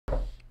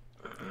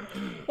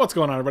What's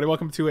going on, everybody?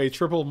 Welcome to a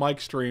triple mic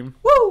stream.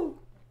 Woo!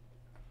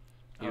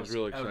 He was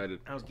real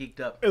excited. I was geeked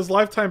up. Is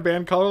lifetime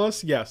ban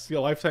colorless? Yes, yeah,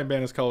 lifetime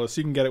ban is colorless.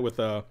 You can get it with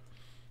an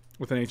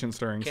ancient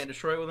stirrings. Can't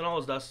destroy it with an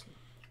all dust.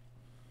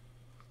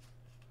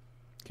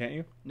 Can't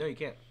you? No, you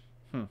can't.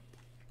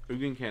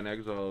 Ugin can't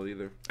exile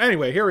either.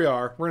 Anyway, here we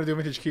are. We're gonna do a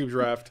vintage cube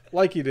draft,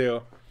 like you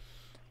do,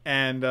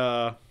 and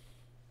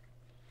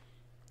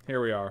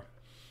here we are.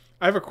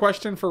 I have a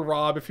question for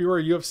Rob. If you were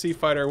a UFC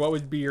fighter, what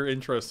would be your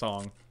intro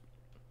song?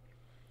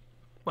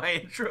 My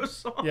intro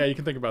song? Yeah, you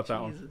can think about that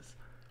one. Jesus.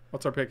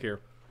 What's our pick here?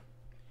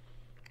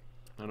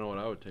 I know what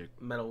I would take.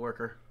 Metal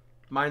Worker.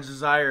 Mine's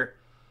Desire.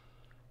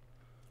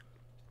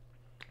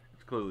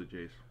 It's clearly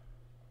Jace.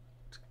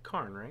 It's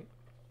Karn, right?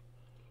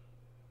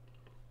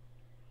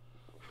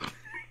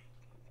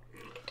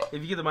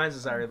 If you get the Mine's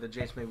Desire, the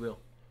Jace may wheel.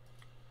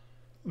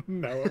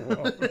 No, it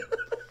won't.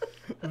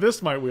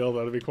 This might wheel,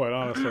 though, to be quite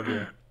honest with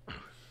you.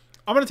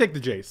 I'm going to take the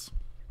Jace.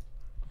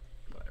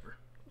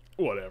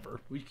 Whatever.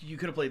 You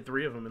could have played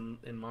 3 of them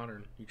in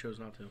Modern. You chose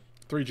not to.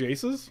 3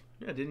 Jaces?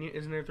 Yeah, didn't you?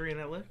 Isn't there 3 in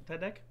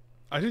that deck?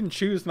 I didn't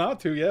choose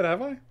not to yet,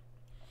 have I?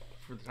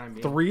 For the time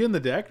being. 3 in the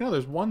deck? No,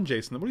 there's 1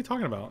 Jason. What are you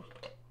talking about?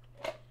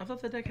 I thought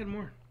that deck had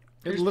more.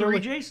 It There's literally...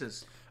 3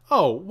 Jaces.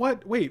 Oh,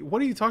 what? Wait,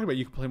 what are you talking about?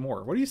 You can play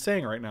more. What are you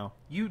saying right now?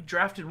 You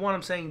drafted 1.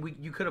 I'm saying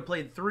you could have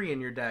played 3 in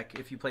your deck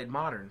if you played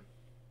Modern.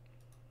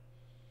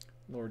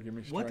 Lord, give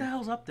me strength. What the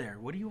hell's up there?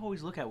 What do you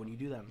always look at when you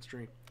do that on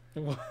stream?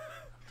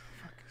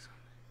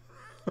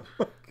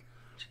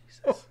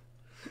 Jesus.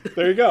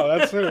 There you go.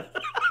 That's it.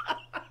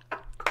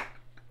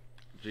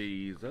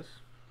 Jesus.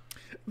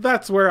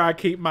 That's where I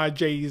keep my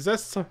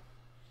Jesus. All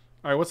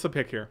right, what's the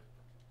pick here?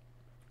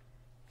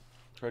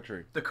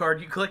 Treachery. The card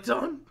you clicked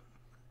on?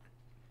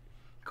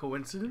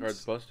 Coincidence?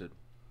 Card's busted.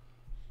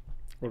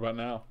 What about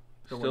now?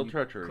 The Still one you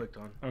treachery. clicked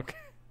on. Okay.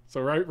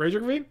 So, Rage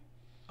Your Feet?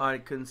 I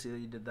couldn't see that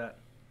you did that.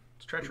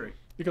 It's treachery.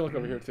 You can look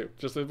over here, too.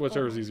 Just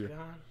whichever's easier. God.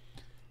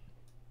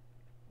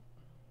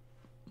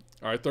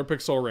 All right, third pick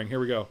Soul Ring. Here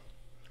we go.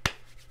 Not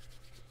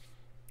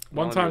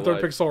One on time, your third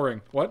life. pick Soul Ring.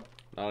 What?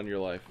 Not on your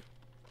life.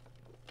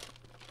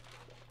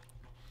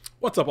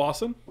 What's up,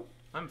 Austin?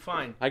 I'm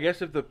fine. I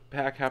guess if the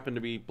pack happened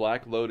to be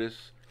Black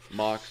Lotus,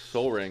 Mox,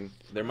 Soul Ring,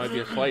 there might be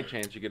a slight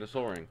chance you get a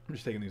Soul Ring. I'm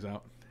just taking these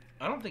out.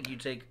 I don't think you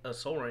take a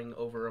Soul Ring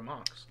over a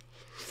Mox.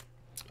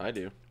 I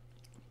do.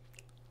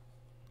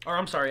 Or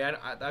I'm sorry,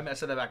 I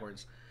said that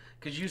backwards.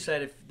 Because you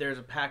said if there's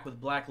a pack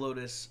with Black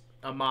Lotus,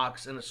 a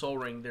Mox, and a Soul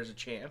Ring, there's a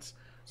chance.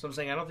 So I'm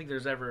saying I don't think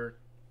there's ever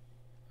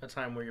a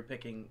time where you're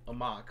picking a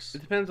Mox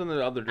It depends on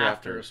the other drafters.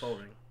 after a Soul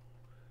Ring.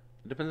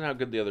 It depends on how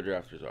good the other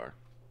drafters are.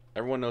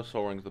 Everyone knows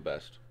Soul Ring's the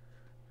best.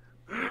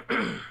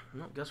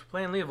 Well, guess we're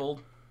playing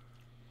Leovold.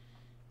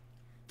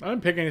 I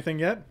didn't pick anything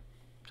yet.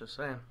 Just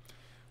saying.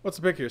 What's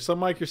the pick here? So,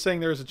 Mike, you're saying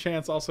there's a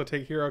chance. Also,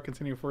 take hero.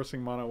 Continue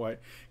forcing mono white.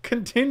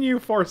 Continue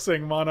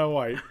forcing mono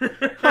white.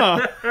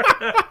 Huh.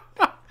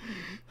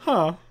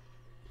 Huh.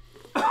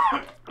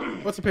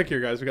 What's the pick here,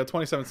 guys? We got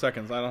 27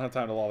 seconds. I don't have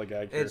time to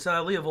lollygag here. It's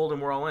Leovold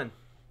and we're all in.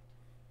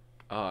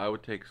 I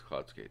would take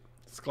Cloudskate.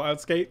 It's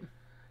Cloudskate.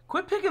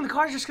 Quit picking the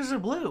cards just because they're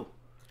blue.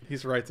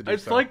 He's right to do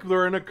It's so. like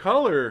they're in a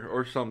color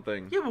or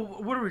something. Yeah,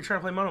 but what are we trying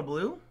to play mono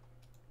blue?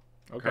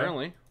 Okay.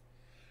 Apparently.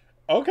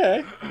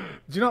 Okay.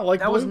 Do you not like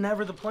That blue? was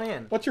never the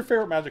plan. What's your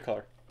favorite Magic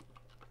color?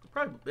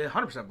 Probably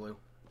 100% blue.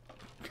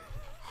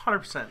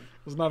 100%.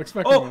 Was not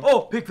expecting that.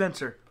 Oh, pick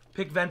Venser.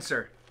 Pick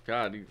Venser.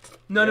 God. You...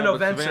 No, Yeah, no,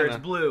 but Venser. Savannah. It's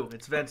blue.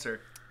 It's Venser.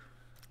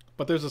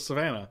 But there's a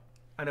Savannah.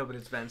 I know, but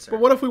it's Venser. But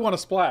what if we want to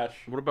splash?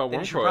 What about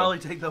Then you should Wurmcoil? probably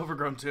take the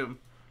Overgrown Tomb.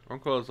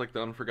 Wurmcoil is like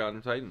the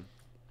Unforgotten Titan.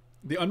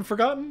 The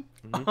Unforgotten?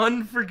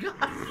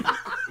 Unforgotten.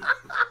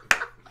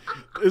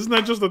 Isn't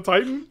that just a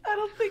Titan? I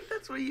don't think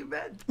that's what you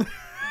meant.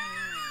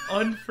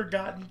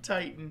 Unforgotten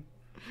Titan.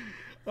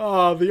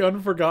 Oh, the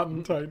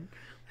Unforgotten Titan.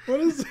 What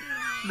is...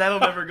 That'll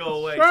never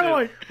go away. Kinda Too.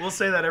 like- We'll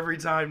say that every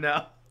time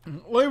now.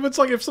 Well, if it's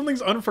like if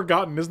something's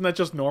unforgotten, isn't that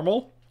just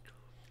normal?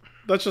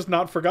 That's just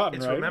not forgotten,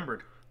 It's right?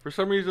 remembered. For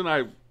some reason,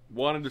 I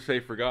wanted to say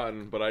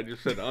forgotten, but I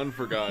just said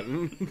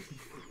unforgotten.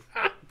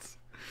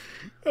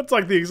 That's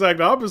like the exact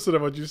opposite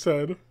of what you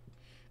said.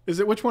 Is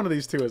it which one of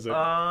these two is it?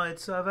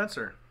 It's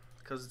Venser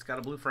because it's got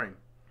a blue frame.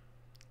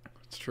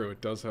 It's true.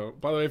 It does.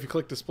 By the way, if you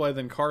click display,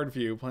 then card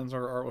view,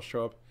 Planeswalker art will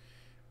show up.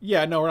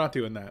 Yeah, no, we're not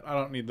doing that. I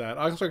don't need that.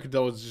 I also could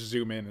just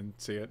zoom in and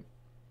see it.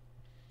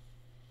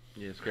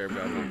 Yeah, Scarab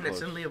God. not It's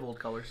close. in Leovold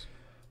colors.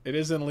 It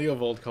is in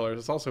Leovold colors.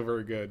 It's also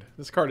very good.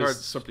 This card is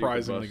Card's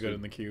surprisingly stupid good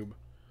in the cube.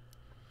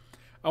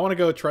 I want to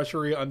go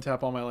Treachery,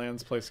 untap all my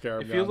lands, play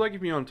Scarab It God. feels like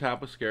if you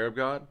untap a Scarab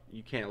God,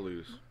 you can't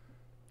lose.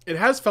 It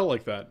has felt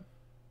like that.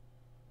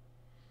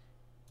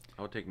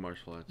 I would take Marsh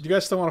Flats. Do you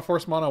guys still want to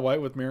force mono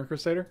white with Mirror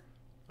Crusader?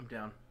 I'm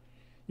down.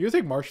 You would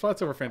take Marsh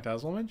Flats over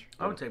Phantasmal Image?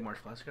 I would take Marsh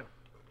Flats. Go.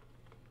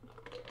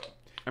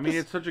 I mean,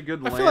 it's such a good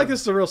I land. feel like this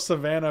is a real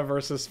Savannah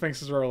versus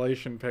Sphinx's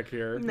Revelation pick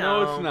here.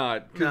 No, No, it's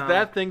not. Because no.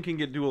 that thing can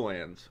get dual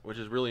lands, which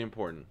is really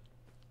important.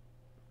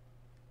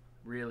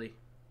 Really.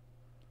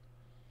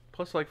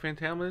 Plus, like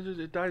Phantasmal Image,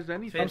 it dies to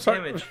anything. I'm sorry.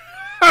 Image.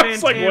 I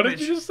was like, what did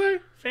you just say?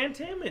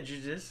 Fantamage,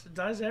 it just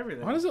does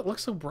everything. Why does it look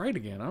so bright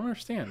again? I don't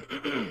understand.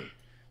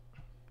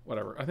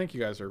 Whatever. I think you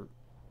guys are...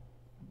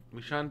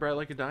 We shine bright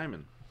like a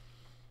diamond.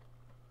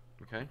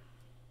 Okay.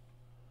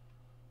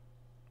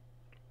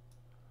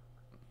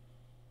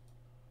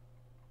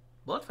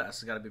 Bloodfast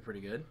has got to be pretty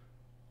good.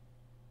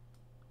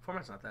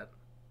 Format's not that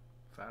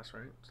fast,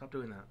 right? Stop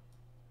doing that.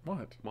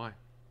 What? Why?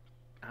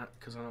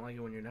 Because I don't like it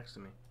when you're next to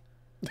me.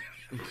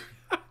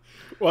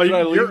 Well, Should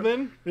I you're, leave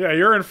then? yeah,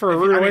 you're in for a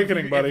rude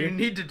awakening, if buddy. If you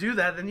need to do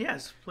that, then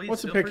yes, please.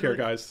 What's the feel pick free here,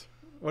 to leave. guys?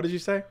 What did you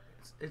say?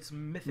 It's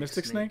Mythic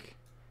Mystic Snake. Snake?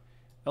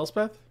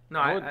 Elspeth? No,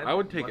 I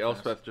would take Bloodfast.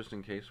 Elspeth just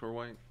in case we're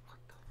white.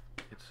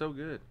 It's so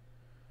good.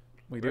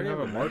 We do Right have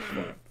a over March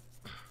one.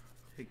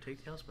 Take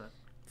Elspeth.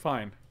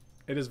 Fine.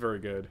 It is very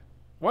good.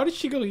 Why did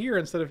she go here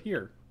instead of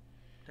here?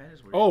 That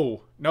is weird.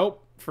 Oh,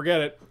 nope.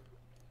 Forget it.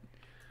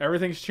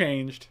 Everything's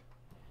changed.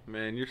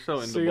 Man, you're so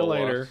into See you Bolas.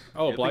 later.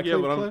 Oh, I think Black you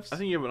have Cleave an Cliffs? I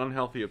think you have an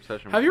unhealthy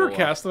obsession Have with you ever Bolas.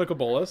 cast Nicol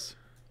Bolas?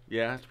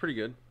 Yeah, it's pretty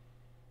good.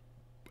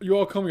 You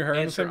all comb your hair in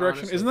the Answer same direction.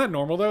 honestly. Isn't that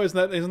normal though?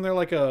 Isn't there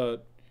like a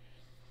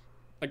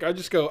I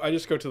just go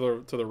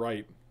to the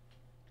right.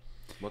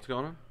 What's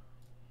going on?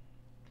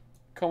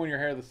 Combing your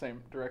hair the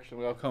same direction.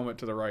 We all comb it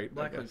to the right.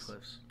 Black I Lake guess.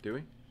 Cliffs. Do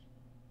we?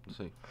 Let's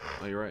see.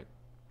 Oh, you're right.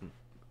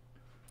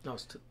 No,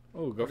 it's to,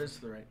 Oh, go what for, is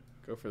to the right?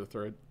 go for the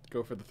thread.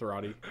 Go for the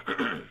Therati.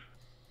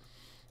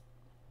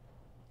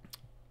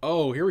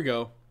 Oh, here we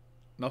go.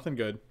 Nothing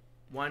good.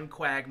 One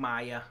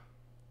Quagmire.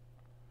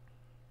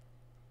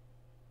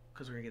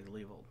 Because we're going to get the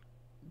Leavold.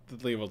 The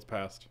Leavold's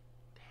passed.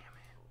 Damn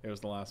it. It was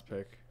the last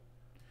pick.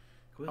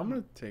 I'm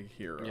going to take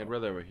Hero. Yeah, I'd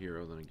rather have a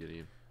hero than a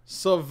Gideon.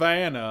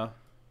 Savannah.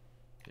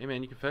 Hey,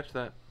 man, you can fetch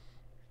that.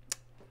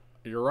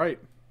 You're right.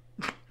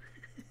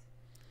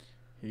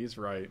 He's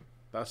right.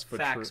 That's for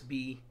Facts true.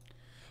 B.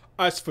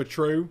 That's for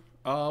true.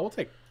 I'll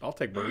take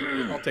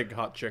bird. I'll take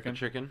hot chicken.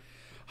 Chicken.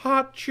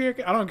 Hot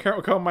chicken. I don't care.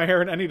 I'll comb my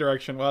hair in any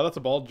direction. Wow, that's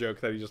a bald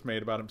joke that he just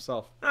made about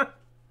himself.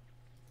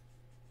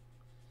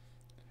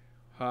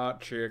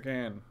 Hot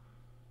chicken.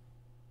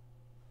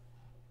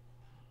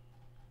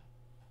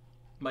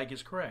 Mike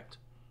is correct.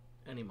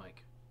 Any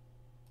Mike.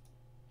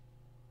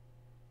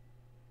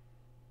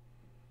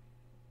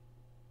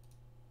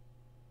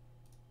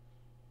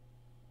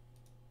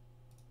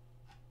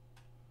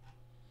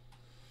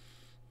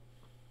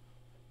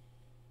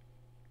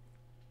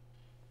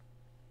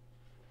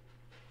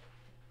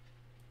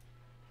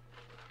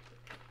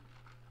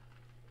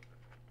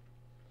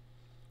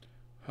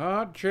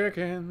 Hot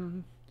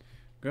chicken.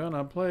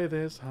 Gonna play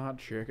this hot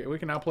chicken. We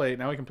can now play.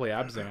 Now we can play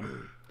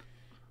Abzan,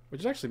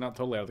 which is actually not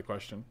totally out of the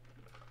question.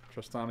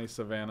 Trostani,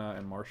 Savannah,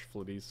 and Marsh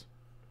Flitties.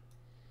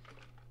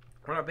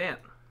 We're not banned.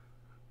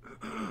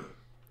 We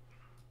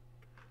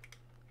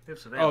have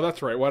Savannah. Oh,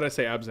 that's right. Why did I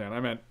say Abzan? I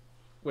meant.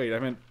 Wait, I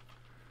meant.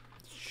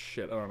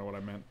 Shit, I don't know what I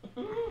meant.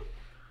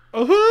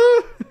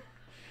 Oh,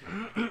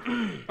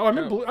 I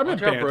meant blue. I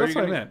meant Watch out, band. bro. That's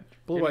You're what I gonna- meant.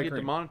 Blue, You're white, gonna get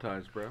green.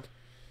 demonetized, bro.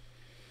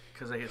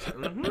 Because I hit.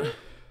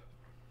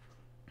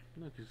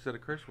 No, because you said a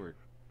curse word.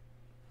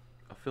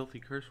 A filthy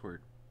curse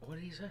word. What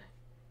did he say?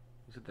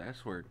 You said the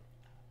S word.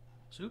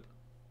 Soup?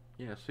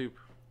 Yeah, soup.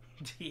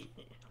 Shut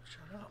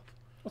up.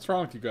 What's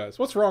wrong with you guys?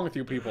 What's wrong with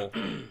you people?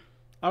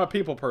 I'm a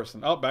people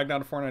person. Oh, back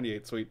down to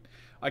 498. Sweet.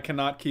 I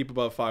cannot keep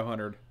above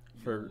 500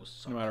 for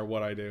no matter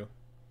what I do.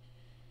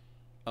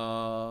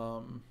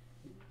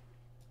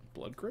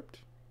 Blood Crypt,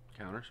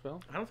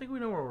 Counterspell? I don't think we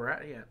know where we're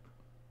at yet.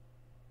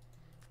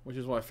 which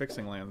is why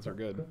fixing lands are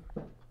good.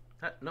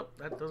 Nope,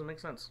 that doesn't make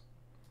sense.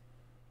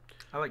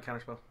 I like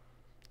Counterspell.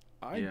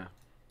 I Yeah.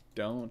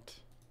 don't.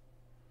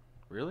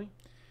 Really?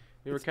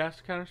 You ever cast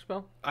a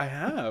counterspell? I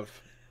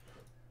have.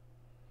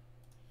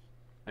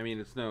 I mean,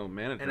 it's no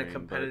mana In drain, a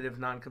competitive,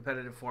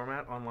 non-competitive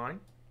format online?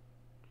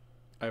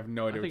 I have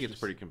no but idea. I think what it's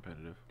you pretty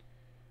competitive.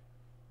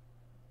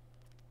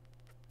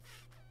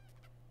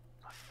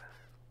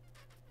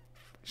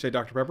 say,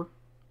 Dr. Pepper.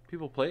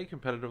 People play it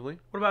competitively.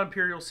 What about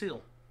Imperial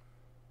Seal?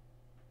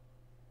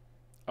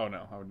 Oh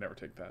no, I would never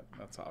take that.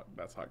 That's hot.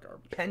 That's hot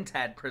garbage.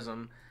 Pentad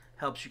Prism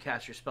helps you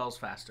cast your spells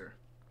faster.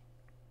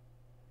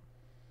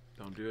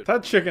 Don't do it.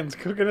 That chicken's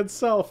cooking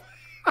itself.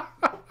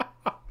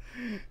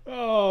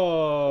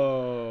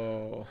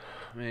 Oh.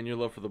 Man, your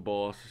love for the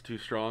boss is too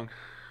strong.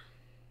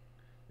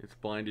 It's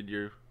blinded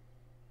you.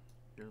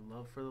 Your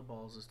love for the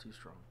balls is too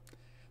strong.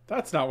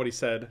 That's not what he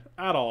said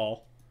at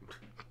all.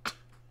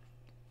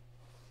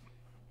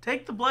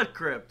 Take the Blood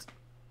Crypt.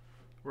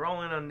 We're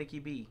all in on Nikki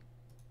B.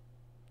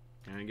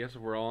 And I guess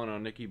if we're all in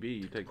on Nikki B,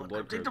 you take the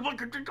blood Take crypt. the Blood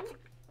Crypt. Take the...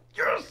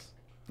 Yes!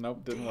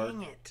 Nope, didn't Dang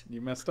work. it.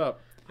 You messed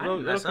up. I It'll,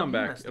 didn't it'll mess up, come you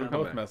back. messed It'll up. come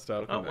Both back. messed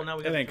up. Oh, well, now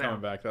we It got ain't the coming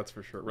finale. back, that's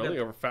for sure. Really?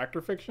 Yep. Over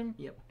factor fiction?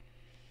 Yep.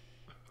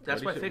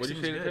 That's why What do fixing's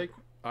you say to good. take?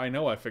 I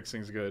know why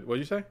fixing's good.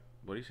 What'd you say?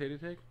 What do you say to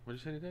take? What do you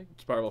say to take?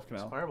 Spirewolf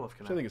Canal. Spirewolf Which I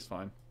Canal. think is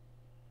fine.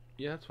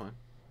 Yeah, that's fine.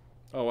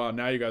 Oh wow,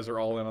 now you guys are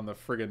all in on the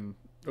friggin'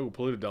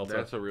 polluted delta.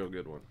 That's a real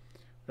good one.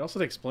 We also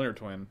take Splinter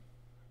Twin.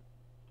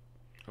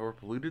 Over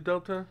polluted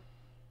delta?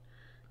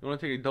 You want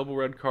to take a double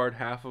red card,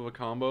 half of a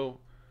combo,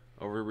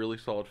 over really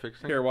solid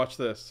fixing? Here, watch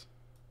this.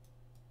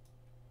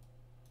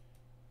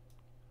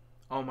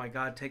 Oh my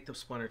god, take the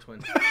Splinter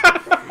Twin.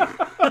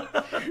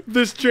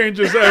 This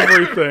changes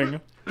everything.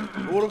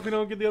 What if we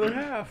don't get the other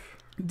half?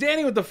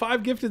 Danny with the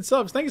 5 gifted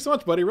subs. Thank you so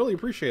much, buddy. Really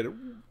appreciate it.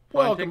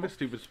 Welcome. Take the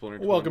stupid Splinter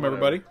Twin, Welcome,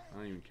 whatever. everybody. I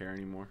don't even care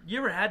anymore. You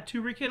ever had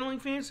 2 rekindling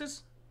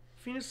Phoenixes?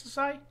 Phoenix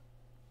Society?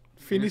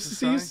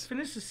 Phoenixes?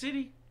 Finish the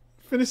city.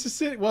 Finish the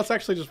city. Well, it's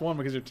actually just one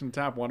because you can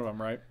tap one of them,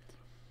 right?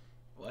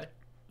 What?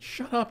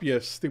 Shut up, you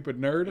stupid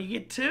nerd. You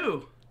get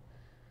 2.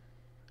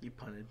 You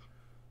punted.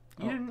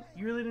 You didn't.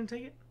 You really didn't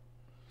take it?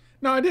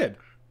 No, I did.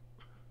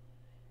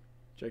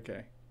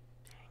 JK.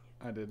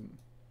 I didn't.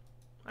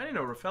 I didn't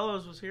know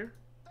Raffello's was here.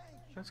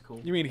 That's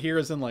cool. You mean here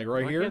as in like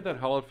right Why here? can't that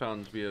Hallowed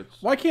Fountains be a...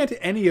 Why can't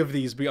any of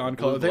these be on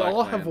color? Blue, They black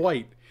all have land.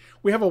 white.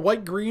 We have a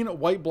white green, a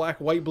white black,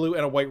 white blue,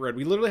 and a white red.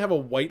 We literally have a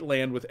white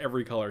land with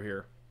every color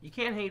here. You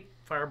can't hate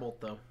Firebolt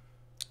though.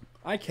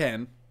 I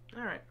can.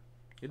 All right.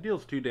 It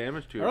deals 2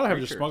 damage to I'd a rather have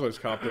creature. just Smuggler's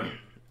Copter.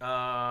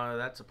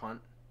 That's a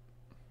punt.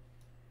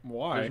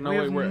 Why? There's no We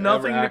way have we're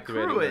nothing ever to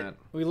activating crew it. that.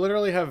 We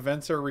literally have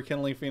Venser,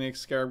 Rekindling Phoenix,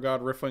 Scarab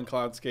God, Riftwing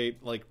Cloudskate.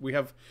 Like, we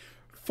have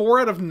 4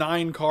 out of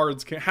 9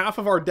 cards. Half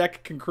of our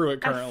deck can crew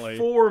it currently. At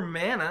 4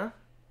 mana.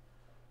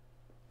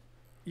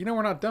 You know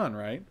we're not done,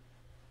 right?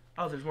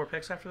 Oh, there's more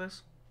picks after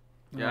this?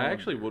 Yeah, I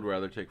actually would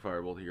rather take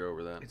Firebolt here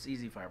over that. It's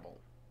easy Firebolt.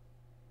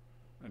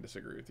 I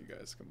disagree with you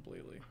guys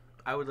completely.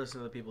 I would listen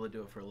to the people that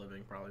do it for a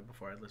living probably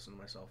before I'd listen to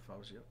myself if I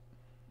was you.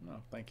 No,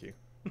 thank you.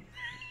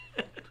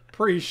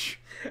 Preach.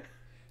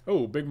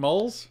 Oh, big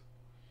mulls?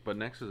 But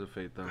next is a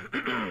fate, though.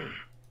 Have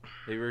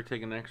you ever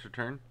taken an extra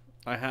turn?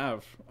 I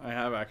have. I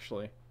have,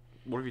 actually.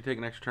 What if you take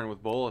an extra turn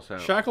with Bolus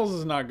out? Shackles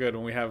is not good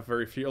when we have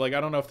very few. Like,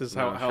 I don't know if this is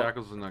No, how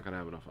Shackles is not going to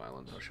have enough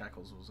islands. No,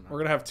 Shackles was not. we're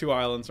going to have 2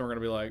 islands, and we're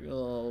going to be like,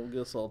 oh,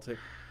 guess I'll take...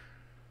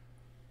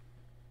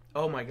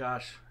 Oh my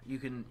gosh. You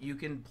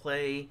can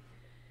play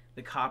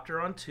the Copter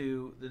on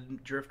 2, the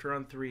Drifter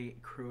on 3,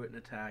 crew it and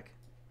attack.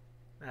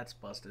 That's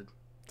busted.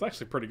 It's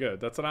actually pretty good.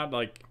 That's not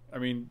like... I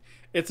mean,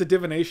 it's a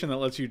divination that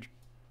lets you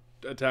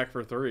attack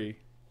for 3.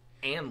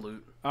 And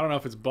loot. I don't know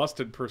if it's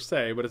busted per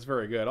se, but it's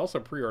very good. Also,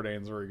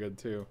 Preordain's very good,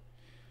 too.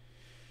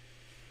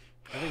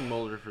 I think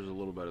Moldrifter's a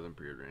little better than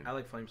Preordained. I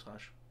like Flame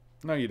Slash.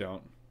 No, you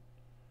don't.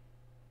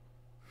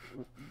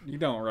 You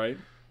don't, right?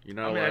 You're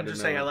not I mean, allowed I'm to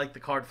just know. saying I like the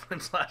card Flame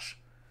Slash.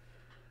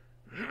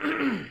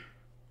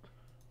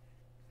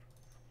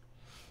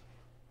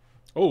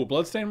 Oh,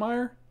 Bloodstain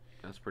Mire?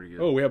 That's pretty good.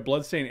 Oh, we have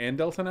Bloodstain and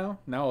Delta now?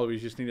 Now all we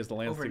just need is the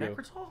lands Over to go.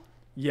 Necrotol?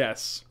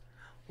 Yes.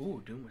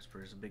 Ooh, Doom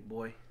Whisperer is a big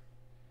boy.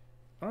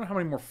 I don't know how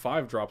many more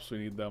 5 drops we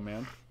need, though,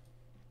 man.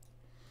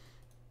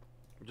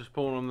 Just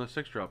pulling on the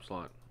 6-drop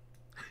slot.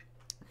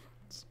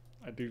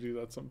 I do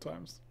that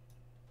sometimes.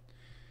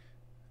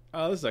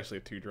 This is actually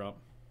a 2-drop.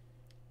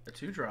 A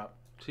 2-drop.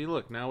 See,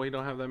 look, now we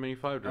don't have that many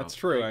 5-drops. That's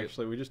true, Take it.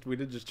 actually. We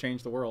did just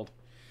change the world.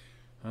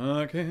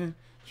 I can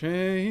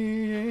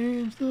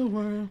change the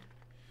world.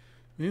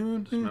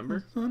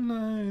 Dismember?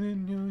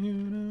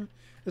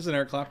 This is an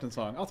Eric Clapton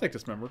song. I'll take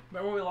Dismember.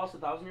 Remember when we lost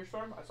 1,000 Year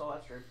Storm? I saw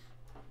that stream.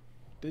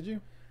 Did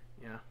you?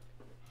 Yeah.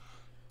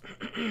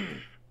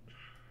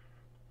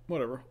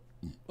 Whatever.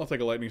 I'll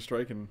take a Lightning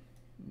Strike and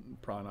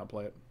probably not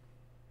play it.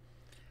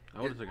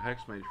 I would have took a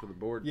Hex Mage for the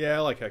board. Yeah, I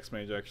like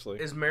Hexmage, actually.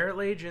 Is Merit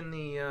Lage in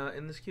the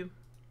in this queue?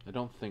 I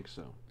don't think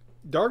so.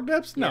 Dark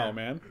Depths? No, Yeah.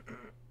 man.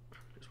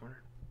 Just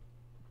wondering.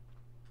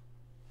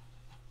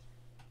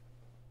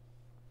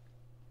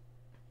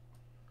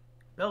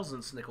 Bells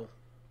and Snickle.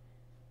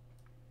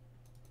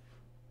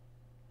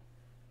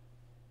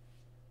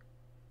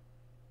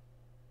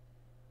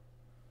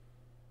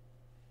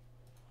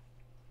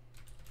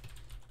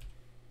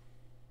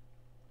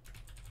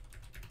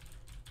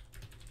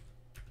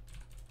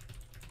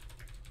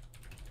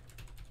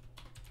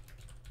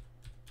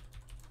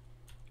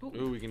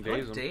 Ooh, we can I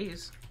daze like them.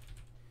 Daze.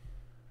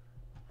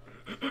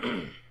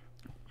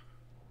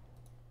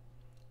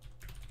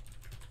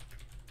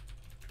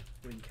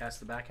 We can cast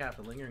the back half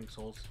of Lingering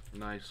Souls.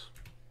 Nice.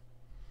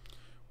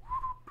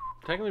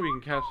 Technically, we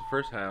can cast the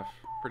first half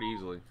pretty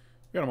easily.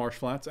 We got a Marsh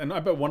Flats. And I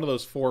bet one of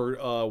those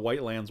 4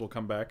 white lands will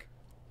come back.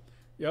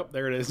 Yep,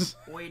 there it is.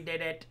 We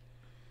did it.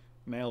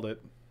 Nailed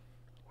it.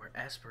 We're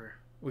Esper.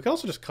 We could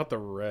also just cut the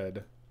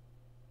red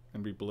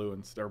and be blue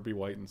instead, or be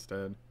white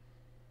instead.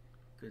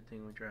 Good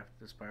thing we drafted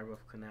the Spirebuff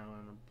Canal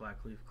and the Black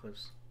Leaf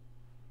Cliffs.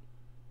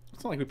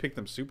 It's not like we picked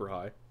them super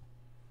high.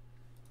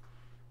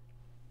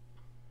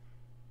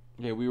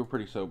 Yeah, we were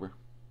pretty sober.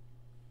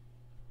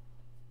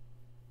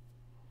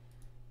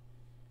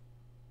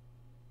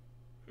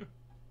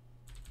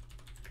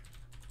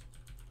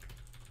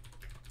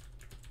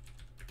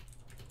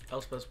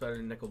 Elspeth's better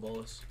than Nicol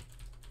Bolas.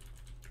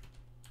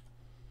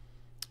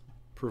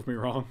 Prove me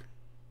wrong.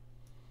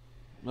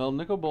 Well,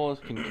 Nicol Bolas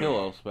can kill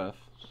Elspeth,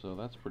 so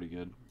that's pretty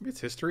good. Maybe it's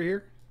history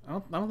here. I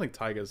don't think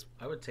Taiga's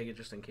I would take it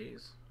just in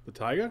case. the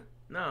Taiga.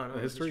 No, The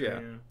history,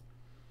 history, yeah.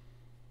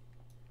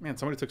 Man,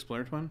 somebody took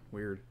Splinter Twin.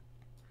 Weird.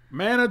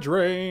 Mana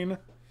drain.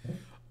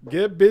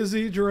 Get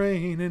busy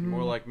draining.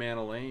 More like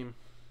Mana Lame.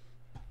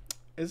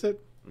 Is it?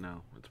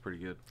 No, it's pretty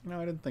good. No,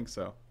 I didn't think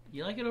so.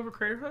 You like it over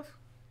Craterhoof?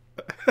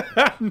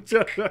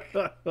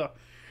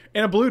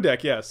 In a blue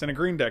deck, yes. In a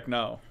green deck,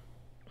 no.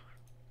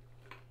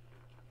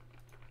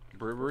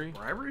 Bribery?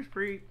 Bribery's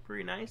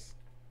pretty nice.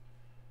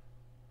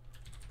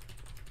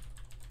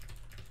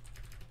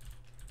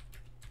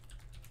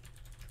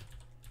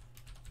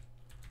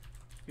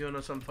 You wanna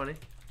know something funny?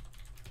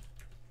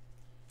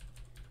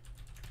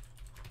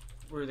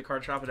 We were at the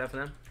card shop at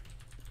F&M,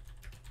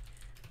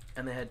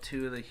 and they had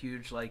 2 of the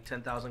huge, like,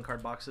 10,000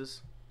 card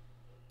boxes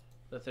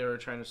that they were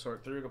trying to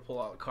sort through to pull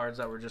out cards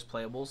that were just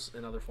playables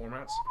in other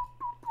formats.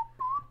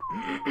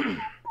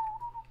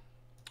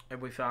 And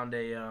we found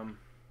a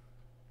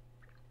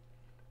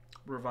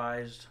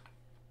revised,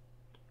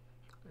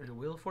 is it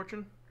Wheel of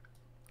Fortune?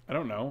 I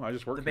don't know. I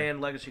just work The here.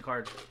 banned legacy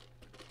card.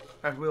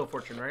 That's Wheel of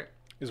Fortune, right?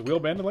 Is Wheel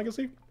banned in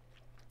Legacy?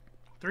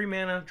 3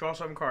 mana, draw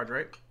 7 cards,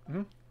 right?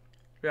 Mhm.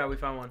 Yeah, we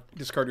found one.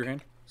 Discard your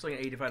hand. It's like an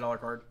 $85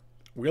 card.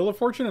 Wheel of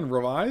Fortune and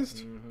revised?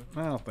 Mm-hmm.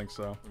 I don't think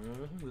so.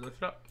 We looked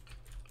it up.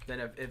 Then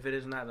if it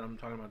isn't that, then I'm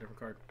talking about a different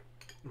card.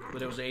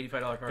 But it was an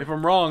 $85 card. If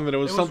I'm wrong, then it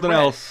was It was something red.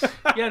 else.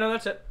 Yeah, no,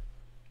 that's it.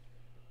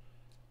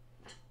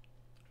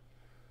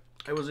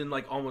 It was in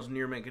like almost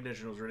near mint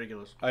condition. It was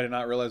ridiculous. I did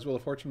not realize Wheel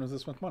of Fortune was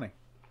this much money.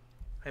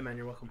 Hey man,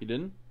 you're welcome. You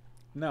didn't?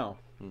 No.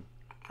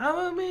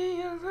 All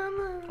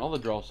the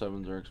draw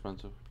 7s are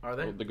expensive. Are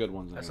they? Well, the good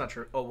ones. That's anyway. not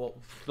true. Oh well.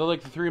 They're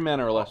like the 3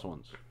 mana or less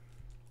ones.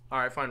 All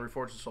right, fine.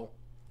 Reforge the soul.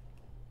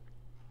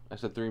 I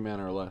said 3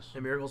 mana or less.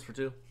 And miracles for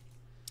 2.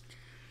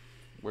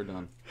 We're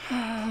done.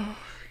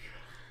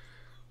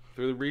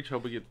 Through the reach,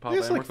 hope we get pop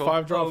It's like Emrakul.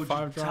 5 drop, Oh,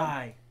 5 drop.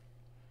 tie.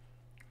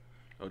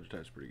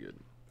 Ojutai's pretty good.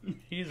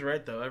 He's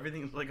right though.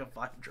 Everything's like a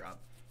 5 drop.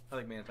 I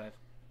like mana tithe.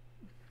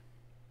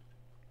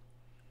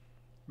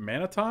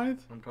 Mana Tithe?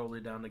 I'm totally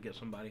down to get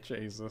somebody.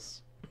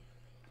 Jesus.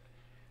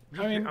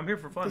 I'm here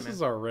for fun, this man.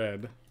 is our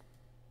red.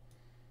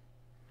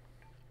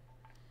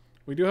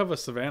 We do have a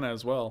Savannah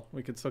as well.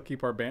 We could still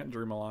keep our Bant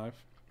Dream alive.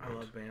 I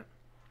love Bant.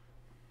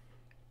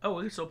 Oh,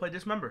 we can still play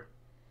Dismember.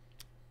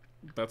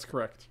 That's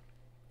correct.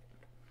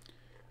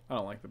 I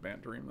don't like the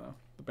Bant Dream though.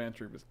 The Bant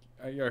Dream is.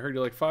 I heard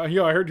you like 5.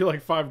 Yeah, I heard you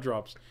like 5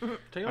 drops.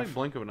 Take like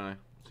Blink of an Eye.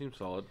 Seems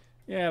solid.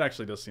 Yeah, it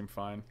actually does seem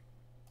fine.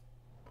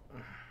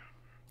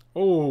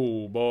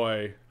 Oh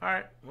boy. All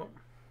right. Well,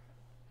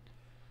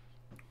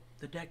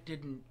 the deck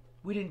didn't.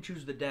 We didn't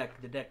choose the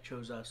deck. The deck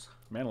chose us.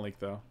 Mana Leak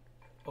though.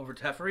 Over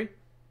Teferi.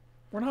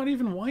 We're not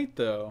even white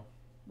though.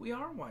 We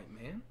are white,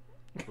 man.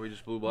 We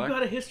just blue You black.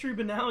 got a History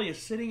Benalia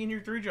sitting in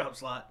your 3-drop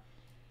slot.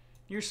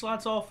 Your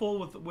slot's all full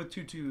with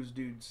 2/2s,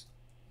 dudes.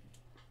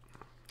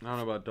 I don't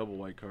know about double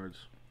white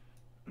cards.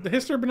 The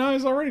History of Benai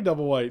is already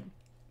double white.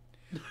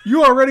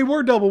 You already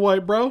were double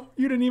white, bro.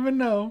 You didn't even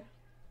know.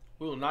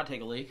 We will not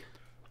take a leak.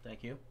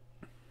 Thank you.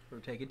 We're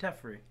taking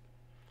Teferi.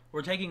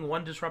 We're taking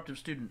 1 Disruptive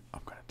Student.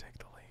 I'm gonna take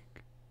the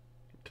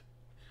leak.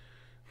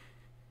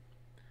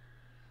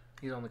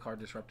 He's on the card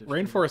Disruptive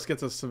Student. Rainforest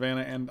gets a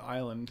Savannah and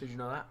Island. Did you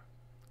know that?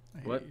 I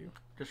hate What? you.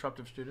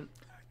 Disruptive Student.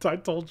 I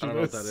told I you don't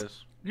know what this. that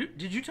is.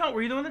 Did you tell?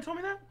 Were you the one that told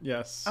me that?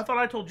 Yes. I thought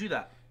I told you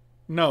that.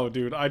 No,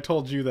 dude. I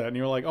told you that, and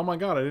you were like, "Oh my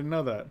god, I didn't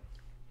know that."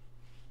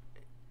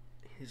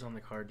 He's on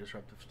the card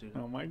Disruptive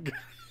Student. Oh my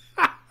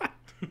god.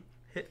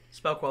 Hit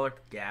Spell Queller.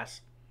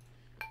 Gas.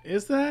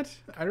 Is that?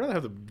 I'd rather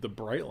have the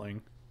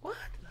Brightling. What?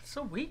 That's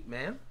so weak,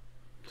 man.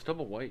 It's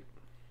double white.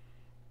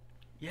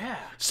 Yeah.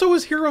 So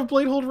is Hero of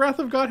Bladehold, Wrath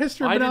of God,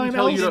 History of I Benai, didn't and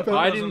tell you. Elspeth. To, Put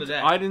I those in the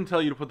didn't. deck. I didn't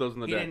tell you to put those in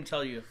the He deck. didn't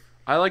tell you.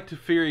 I like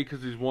Teferi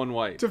because he's 1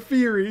 white.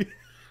 Teferi. And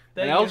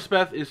Thank you.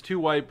 Elspeth is 2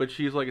 white, but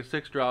she's like a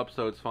 6 drop,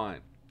 so it's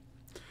fine.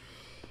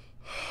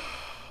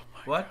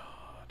 What?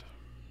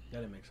 That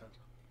didn't make sense.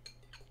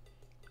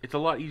 It's a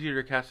lot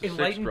easier to cast a 6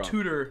 Enlightened drop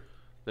Tutor.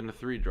 than a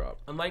 3 drop.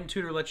 Enlightened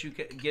Tutor lets you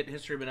get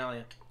History of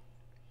Benalia.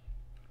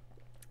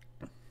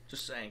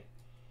 Just saying.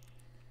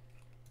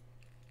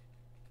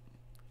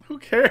 Who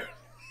cares?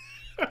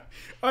 It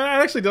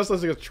actually does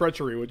something with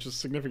Treachery, which is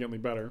significantly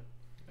better.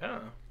 I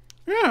don't know.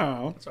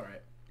 Yeah. That's all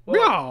right.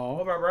 Yeah.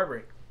 What about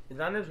Bribery? Is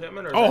that his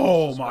hitman or is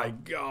Oh that just a my spell?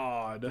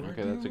 god.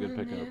 Okay, that's a good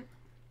pickup.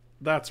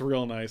 That's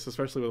real nice,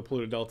 especially with a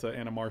Polluted Delta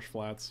and a Marsh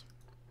Flats.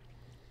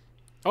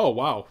 Oh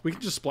wow, we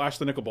can just splash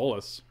the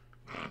Nicobolus.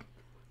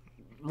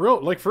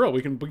 Real, like for real,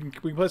 we can play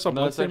some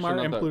No, it's Bloodstained actually Mire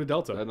not and that- Polluted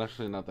Delta. That's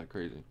actually not that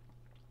crazy.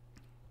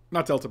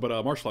 Not Delta,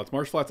 but Marsh Flats.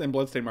 Marsh Flats and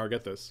Bloodstained Mire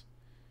get this.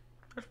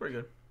 That's pretty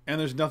good. And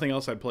there's nothing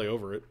else I'd play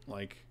over it,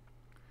 like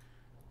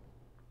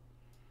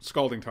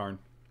Scalding Tarn,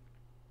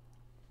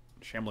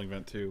 Shambling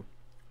Vent 2,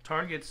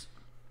 Tarn gets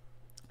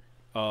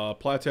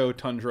Plateau,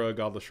 Tundra,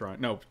 Godless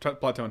Shrine. No,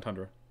 Plateau and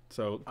Tundra.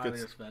 So I think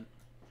gets it's Vent.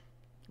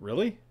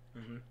 really.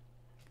 Mm-hmm.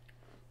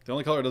 The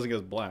only color it doesn't get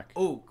is black.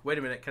 Oh, wait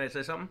a minute. Can I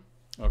say something?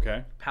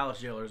 Okay. Palace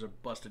Jailer is a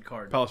busted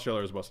card. Palace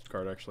Jailer is a busted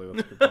card, actually.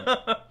 That's a good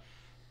point.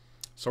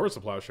 Swords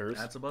to Plowshares.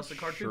 That's a busted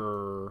card, too.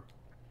 Sure.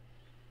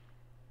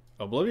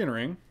 Oblivion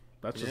Ring.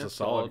 That's Yeah, just a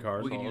solid solid.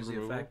 card. We can Solid use the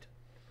removal. effect.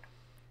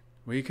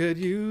 We could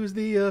use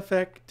the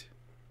effect.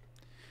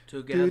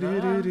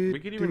 Together. We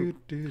could even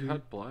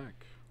cut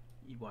black.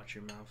 You watch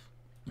your mouth.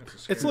 That's a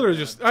It's scarab literally god.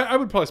 just... I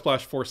would probably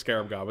splash 4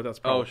 Scarab God, but that's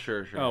probably... Oh,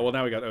 sure. Oh, well,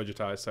 now we got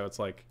Ojutai, so it's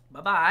like...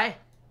 Bye-bye.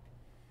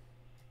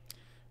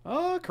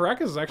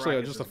 Caracas is actually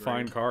Caracas just a is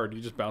fine great. card.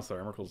 You just bounce the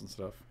Emrakuls and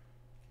stuff.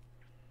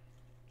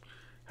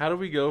 How do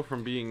we go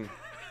from being...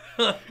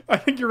 I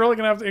think you're really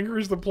going to have to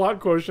increase the plot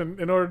quotient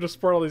in order to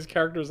support all these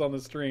characters on the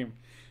stream.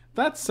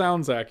 That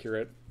sounds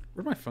accurate.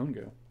 Where'd my phone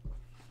go?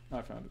 Oh,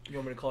 I found it. You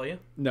want me to call you?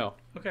 No.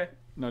 Okay.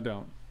 No,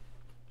 don't.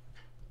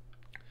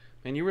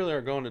 Man, you really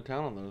are going to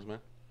town on those, man.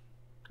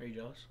 Are you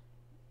jealous?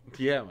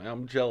 Yeah, man,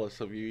 I'm jealous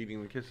of you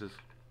eating the kisses.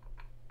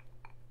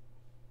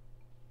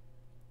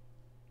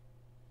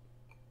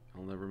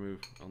 I'll never move.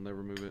 I'll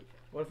never move it.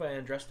 What if I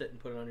undressed it and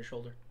put it on your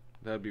shoulder?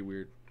 That'd be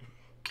weird.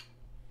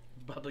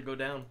 About to go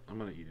down. I'm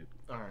gonna eat it.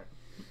 All right.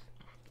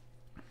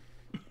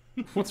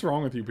 What's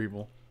wrong with you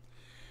people?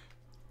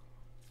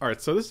 All right,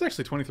 so this is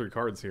actually 23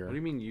 cards here. What do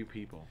you mean, you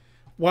people?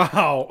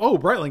 Wow. Oh,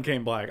 Brightling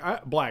came black.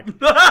 Black.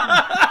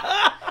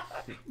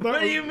 What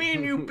do you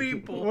mean, you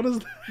people? What is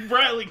that?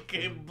 Bradley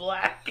came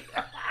black.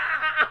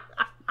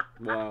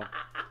 Wow.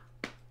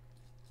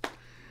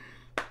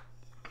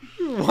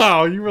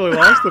 Wow, you really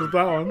lost it at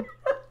that one.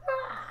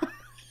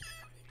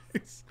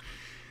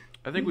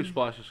 I think we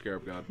splashed the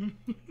Scarab God.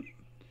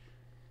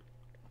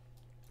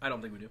 I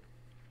don't think we do.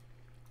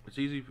 It's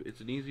easy.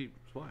 It's an easy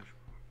splash.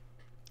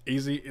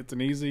 Easy, it's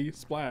an easy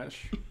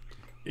splash.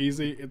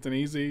 Easy, it's an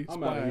easy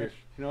I'm out of here. splash.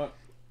 You know what?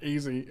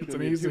 Easy, it's It's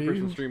an a two-person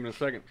easy. stream in a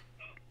second.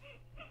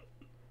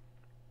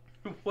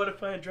 What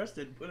if I undressed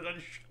it and put it on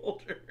your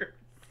shoulder?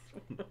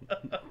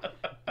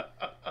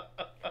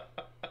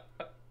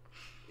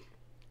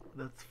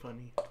 That's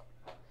funny.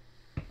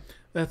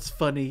 That's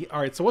funny. All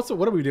right, so what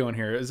are we doing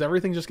here? Is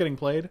everything just getting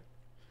played?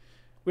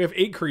 We have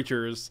 8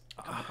 creatures.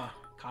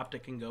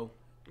 Coptic can go.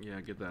 Yeah,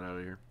 get that out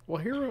of here.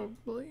 Well, Hero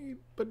Blade,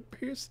 but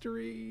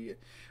History.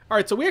 All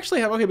right, so we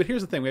actually have. Okay, but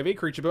here's the thing: we have 8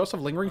 creatures, but we also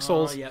have Lingering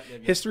Souls, Yep.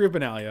 History of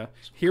Benalia,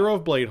 Hero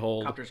of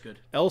Bladehold, Copter's good.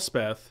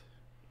 Elspeth.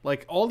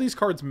 Like all these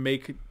cards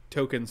make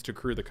tokens to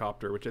crew the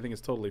Copter, which I think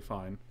is totally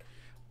fine.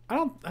 I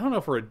don't know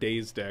if we're a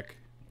Daze deck,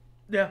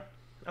 Yeah,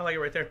 I like it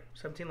right there.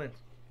 17 lands.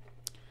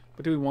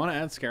 but do we want to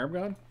add Scarab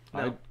God?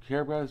 No.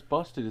 Scarab God is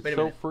busted. It's Wait a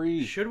so minute.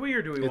 free. Should we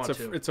or do we want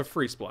to? It's a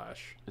free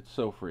splash. It's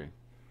so free.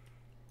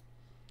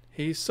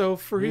 He's so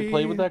free. You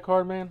play with that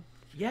card, man?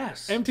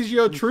 Yes.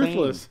 MTGO It's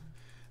Truthless.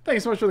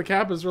 Thanks so much for the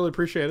Kappas. Really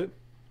appreciate it.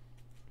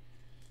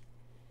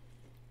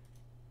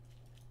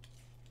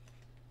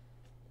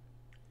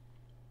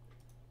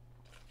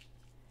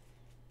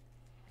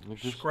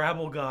 It's just,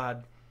 Scrabble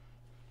God.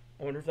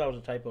 I wonder if that was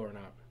a typo or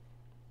not.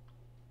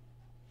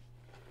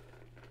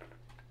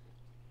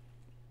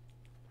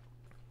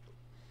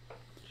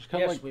 just cut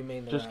Yes, like we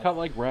made the just Wrath. cut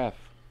like Wrath.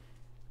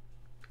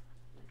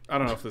 I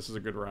don't know if this is a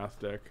good Wrath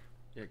deck.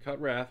 Yeah, cut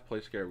Wrath,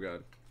 play Scarab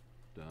God.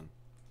 Done.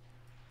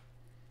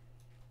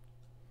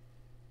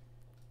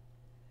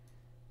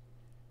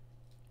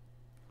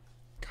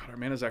 God, our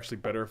mana's actually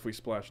better if we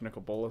splash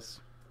Nicol Bolas.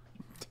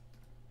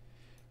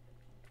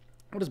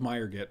 What does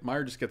Meyer get?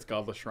 Meyer just gets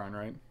Godless Shrine,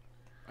 right?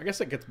 I guess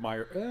it gets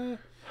Meyer.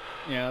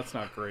 Yeah, that's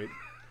not great.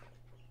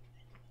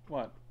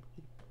 What?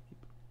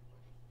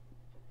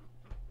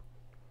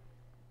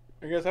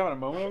 Are you guys having a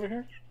moment over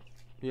here?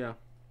 Yeah.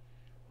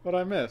 What'd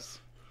I miss?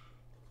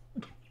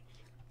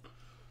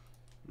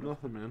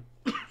 Nothing, man.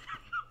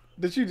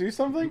 Did you do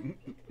something?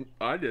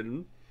 I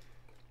didn't.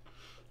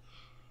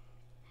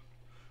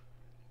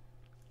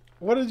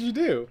 What did you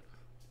do?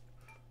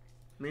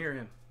 Me or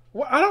him?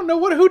 What? I don't know.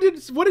 Who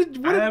did? What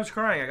did? I was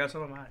crying. I got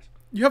some in my eyes.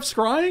 You have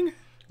scrying?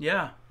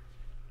 Yeah.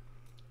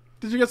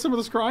 Did you get some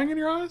of the scrying in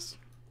your eyes?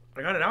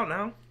 I got it out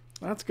now.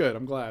 That's good.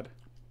 I'm glad.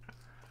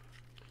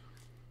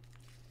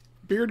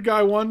 Beard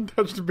Guy 1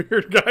 touched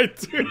Beard Guy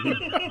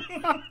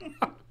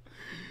 2.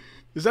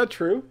 Is that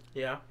true?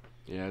 Yeah.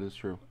 Yeah, it is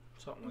true.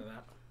 Something like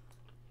that.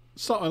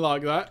 Something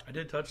like that. I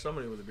did touch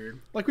somebody with a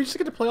beard. Like, we just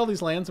get to play all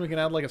these lands and we can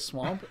add, like, a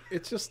swamp.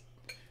 It's just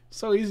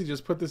so easy to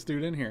just put this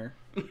dude in here.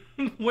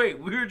 Wait,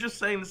 we were just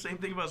saying the same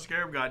thing about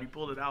Scarab God. You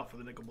pulled it out for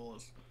the Nicol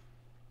Bolas.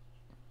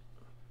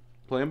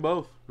 Play them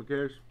both. Who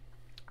cares?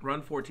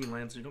 Run 14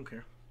 lands, so you don't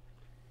care.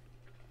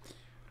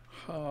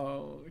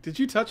 Oh, did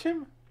you touch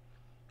him?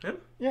 Him?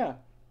 Yeah.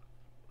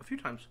 A few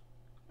times.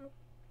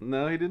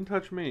 No, he didn't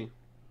touch me.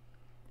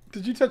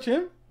 Did you touch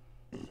him?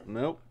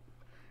 Nope.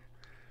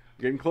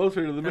 Getting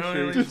closer to the And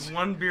only mystery. just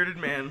one bearded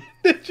man.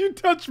 Did you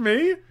touch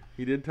me?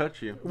 He did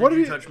touch you. What Did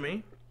did you touch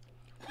me?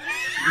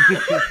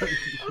 I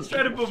was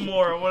trying to put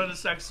more. I wanted to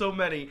stack so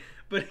many.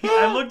 But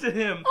I looked at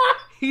him.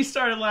 He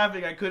started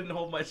laughing. I couldn't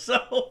hold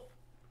myself.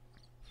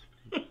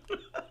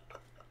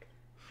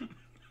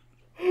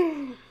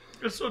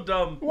 It's so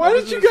dumb. Why I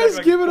did was you gonna guys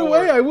stack give it like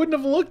away? 4. I wouldn't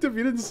have looked if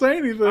you didn't say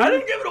anything. I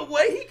didn't give it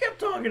away. He kept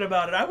talking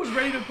about it. I was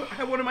ready to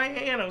have one in my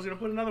hand. I was going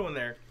to put another one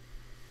there.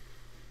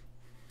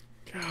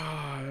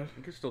 God.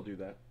 You can still do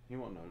that. He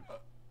won't know.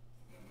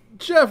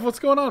 Jeff, what's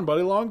going on,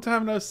 buddy? Long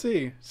time no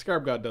see.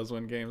 Scarab God does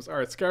win games. All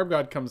right, Scarab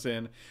God comes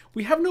in.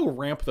 We have no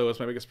ramp, though, is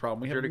my biggest problem.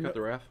 We You have already cut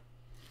the Wrath?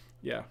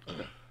 Yeah.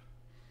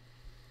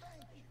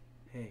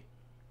 Hey,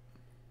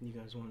 you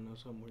guys want to know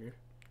something weird?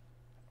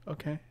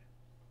 Okay.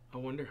 I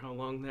wonder how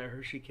long that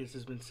Hershey Kiss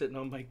has been sitting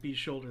on Mike B's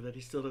shoulder that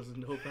he still doesn't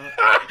know about.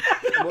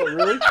 What,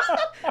 really?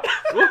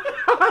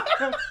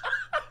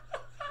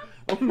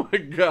 Oh my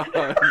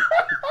god.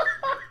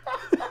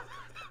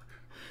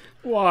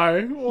 Why?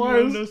 You Why want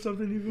is... to know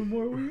something even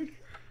more weird?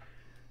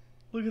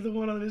 Look at the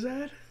one on his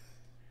ad.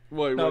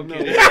 Wait, No, what?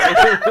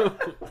 I'm No.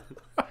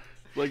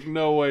 Like,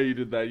 no way you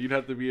did that. You'd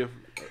have to be an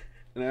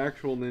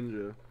actual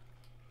ninja.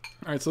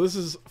 All right, so this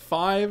is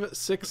 5,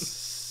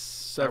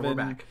 6, All right, we're 7,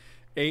 back.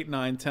 8,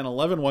 9, 10,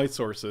 11 white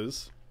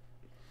sources.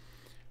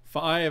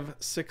 5,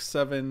 6,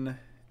 7,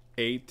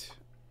 8,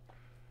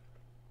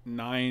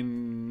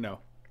 9, no.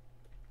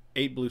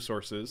 8 blue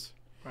sources.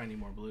 Probably need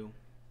more blue.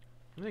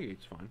 I think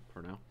it's fine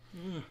for now.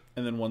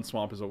 And then 1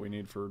 swamp is what we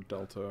need for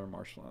Delta or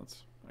Marshlands,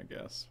 I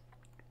guess.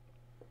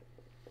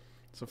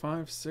 So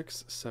 5,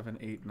 6, 7,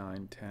 8,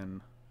 9,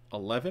 10,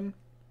 11.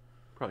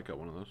 Probably cut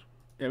one of those.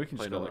 Yeah, we can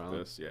just Play go like another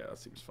this. Yeah, that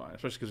seems fine.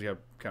 Especially because we have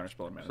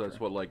counterspell and mana. So that's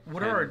what, like,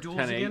 What 10, are our duels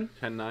 10, 8, again?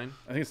 10, 9?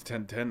 I think it's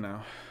 10-10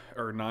 now.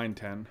 Or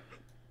 9-10.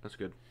 That's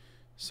good.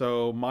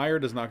 So Meyer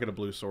does not get a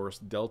blue source.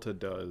 Delta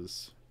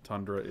does.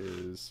 Tundra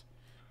is.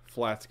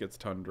 Flats gets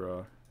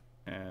Tundra.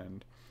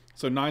 And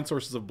so 9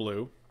 sources of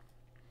blue,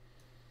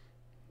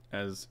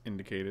 as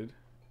indicated.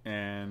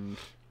 And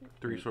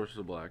 3 sources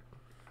of black.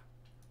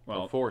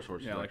 well, 4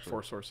 sources. yeah, like actually.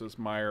 4 sources.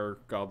 Meyer,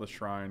 Godless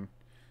Shrine.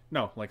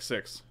 No, like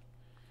 6.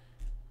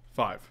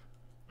 5.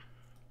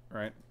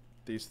 Right?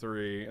 These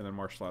 3, and then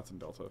Marshlands and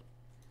Delta.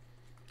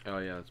 Oh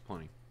yeah, that's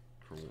plenty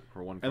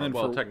for one card. And then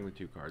well, for- technically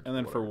 2 cards. And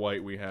then but for whatever.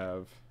 white, we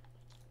have.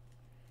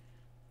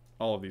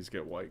 All of these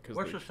get white. Cause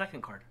What's they, the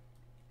second card?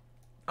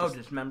 Oh,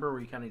 Dismember,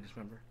 where you kind of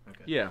Dismember.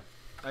 Okay. Yeah.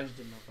 I just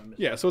didn't know if I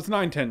missed yeah, so it's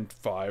 9, 10,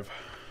 5,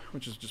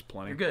 which is just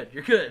plenty. You're good.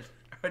 You're good.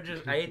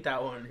 I ate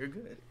that one. You're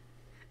good.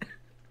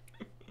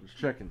 Just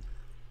checking.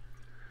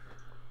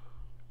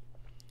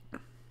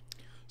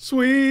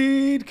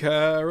 Sweet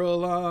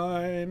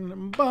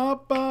Caroline,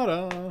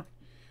 ba-ba-da.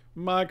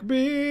 Mike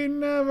B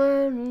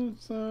never was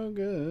so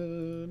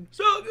good.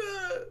 So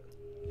good.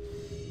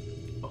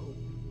 Oh.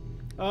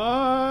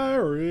 I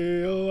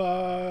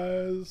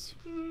realize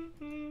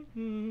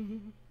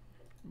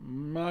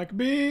Mike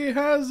B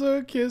has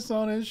a kiss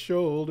on his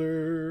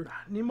shoulder.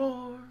 Not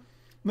anymore.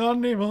 Not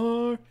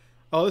anymore.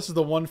 Oh, this is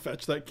the one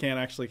fetch that can't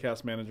actually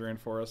cast Mana Drain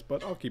for us,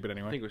 but I'll keep it I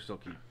anyway. think we still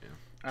keep. Yeah.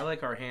 I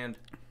like our hand.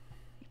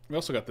 We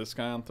also got this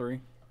guy on 3.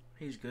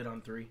 He's good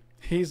on 3.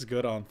 He's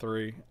good on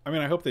 3. I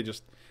mean, I hope we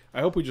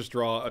just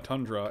draw a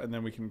Tundra and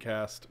then we can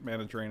cast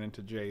Mana Drain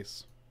into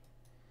Jace.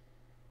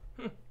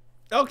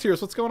 Elk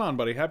Tears, what's going on,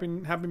 buddy? Happy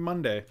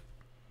Monday.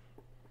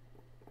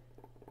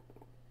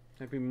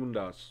 Happy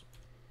Mundas.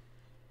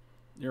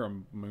 You're a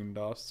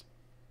Moondos.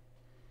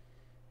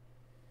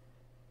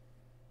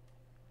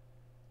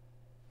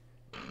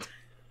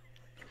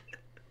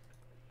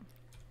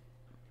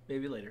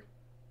 Maybe later.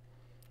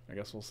 I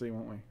guess we'll see,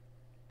 won't we?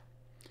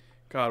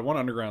 God, one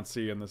Underground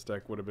Sea in this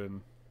deck would have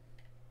been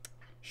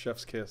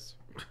Chef's Kiss.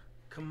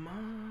 Come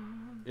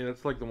on. Yeah,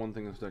 that's like the one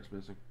thing this deck's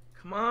missing.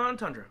 Come on,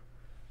 Tundra.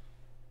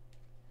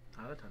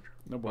 Not a Tundra.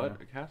 No boy.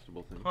 But a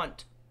castable thing.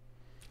 Punt.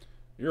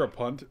 You're a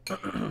punt.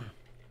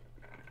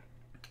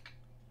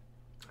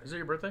 Is it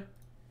your birthday?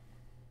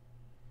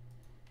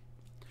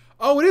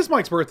 Oh, it is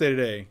Mike's birthday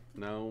today.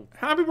 No.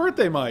 Happy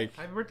birthday, Mike.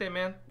 Happy birthday,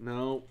 man.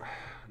 No.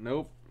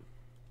 Nope.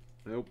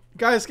 Nope.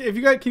 Guys, if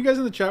you guys can you guys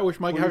in the chat wish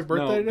Mike a happy Please,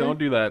 birthday no, today? don't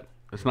do that.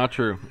 It's not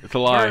true. It's a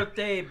lie.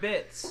 Birthday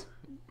bits.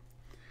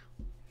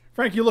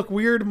 Frank, you look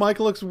weird. Mike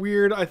looks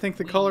weird. I think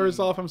the color is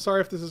off. I'm sorry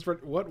if this is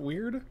what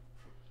weird?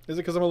 Is it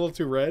because I'm a little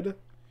too red?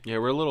 Yeah,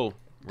 we're a little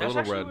That's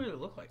actually red. what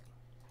it looked like.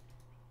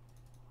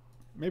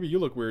 Maybe you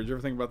look weird. You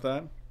ever think about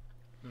that?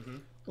 Mm-hmm.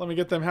 Let me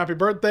get them happy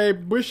birthday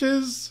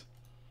wishes.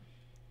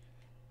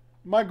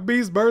 Mike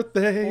B's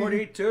birthday.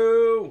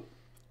 42.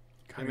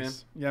 Hey, man.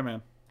 Yeah,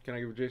 man. Can I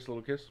give Jace a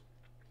little kiss?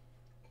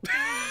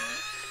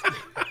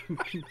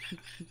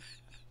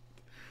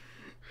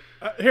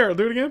 Here,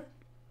 do it again.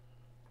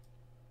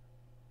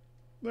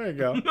 There you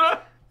go.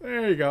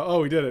 There you go.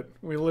 Oh, we did it.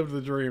 We lived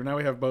the dream. Now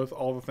we have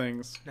all the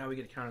things. Now we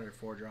get to counter their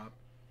 4-drop.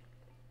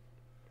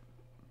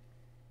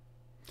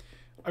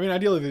 I mean,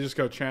 ideally they just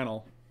go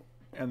channel,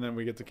 and then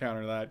we get to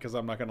counter that because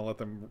I'm not going to let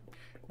them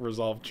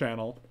resolve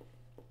channel.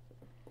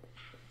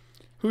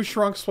 Who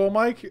shrunk Swole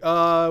Mike?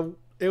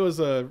 It was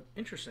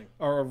Interesting.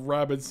 a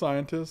rabid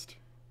scientist.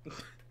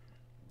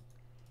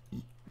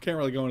 Can't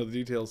really go into the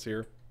details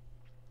here.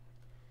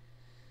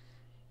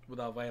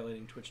 Without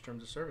violating Twitch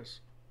terms of service.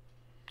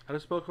 How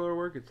does spell color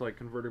work? It's like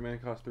converter mana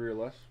cost 3 or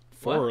less?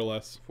 4 What? or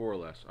less. 4 or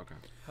less. Okay.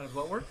 How does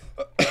what work?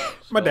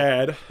 My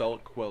dad. Spell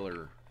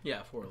Queller.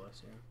 Yeah, 4 or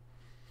less, yeah.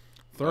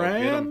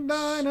 Thran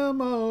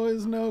Dynamo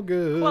is no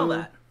good. Quell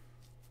that.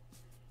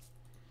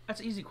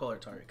 That's easy Queller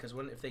target, because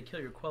if they kill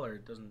your Queller,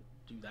 it doesn't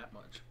do that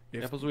much.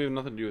 Yeah, plus we have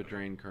nothing to do with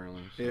drain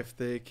currently. So. If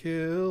they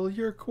kill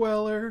your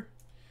Queller,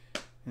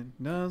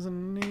 it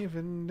doesn't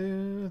even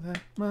do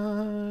that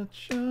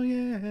much. Oh,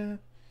 yeah.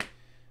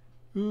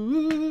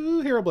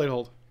 Ooh, Hero Blade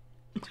hold.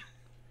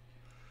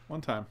 One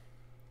time.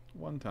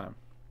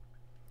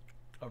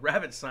 A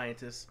rabbit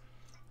scientist.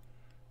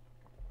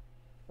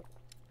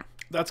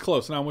 That's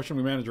close. Now I'm wishing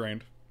we mana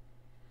drained.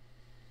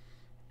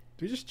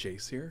 Do we just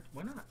Jace here?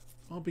 Why not?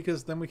 Well,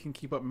 because then we can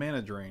keep up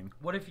mana drain.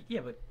 What if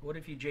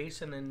you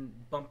Jason and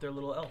bump their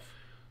little elf?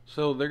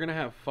 So they're gonna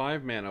have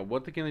 5 mana.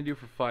 What can they do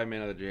for 5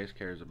 mana that Jace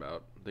cares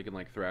about? They can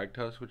like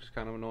Thragtusk, which is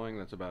kind of annoying.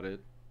 That's about it.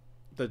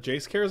 That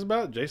Jace cares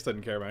about? Jace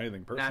doesn't care about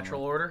anything personally.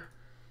 Natural order.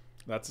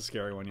 That's a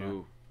scary one, yeah.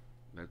 Ooh,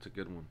 that's a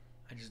good one.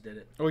 I just did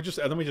it. Oh,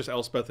 then we just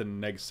Elspeth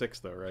and neg 6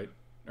 though, right?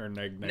 Or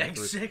neg Neg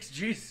 3. 6,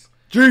 jeez.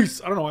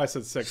 Jeez! I don't know why I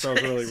said 6. That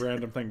was a really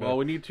random thing. Well,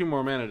 we need 2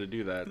 more mana to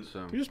do that. So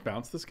Can we just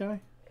bounce this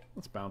guy?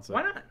 Let's bounce it.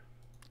 Why not?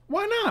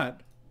 Why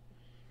not?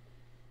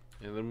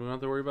 and then we don't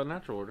have to worry about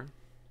natural order.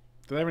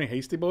 Do they have any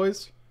hasty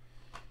boys?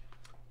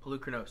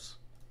 Pelucranos.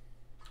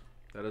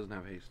 That doesn't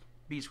have haste.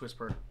 Beast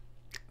Whisperer.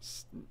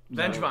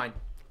 No. Vengevine.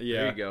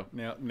 Yeah. There you go.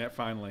 Yeah,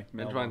 finally.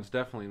 Vengevine's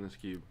definitely in this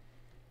cube.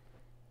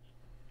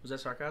 Was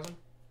that sarcasm?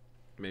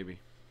 Maybe.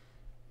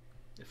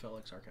 It felt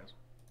like sarcasm.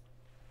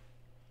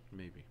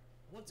 Maybe.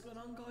 What's going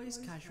on, guys?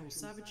 Casual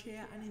Savage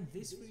here, and in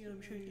this video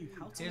I'm showing you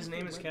how to His make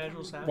name a is webcam Casual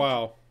with- Savage?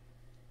 Wow.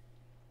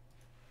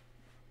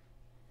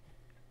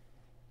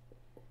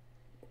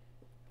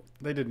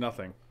 They did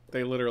nothing.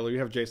 They literally, we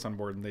have Jace on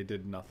board and they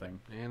did nothing.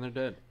 And they're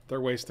dead.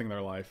 They're wasting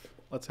their life.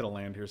 Let's hit a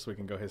land here so we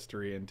can go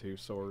history into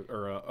sword,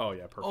 or, oh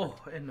yeah, perfect. Oh,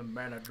 in the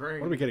mana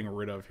drain. What are we getting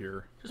rid of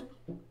here?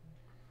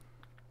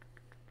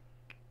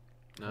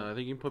 I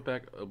think you can put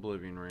back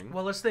Oblivion Ring.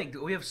 Well, let's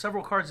think. We have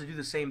several cards that do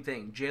the same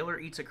thing. Jailer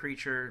eats a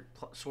creature,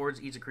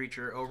 Swords eats a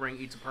creature, O-Ring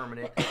eats a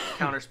permanent,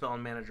 Counterspell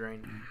and Mana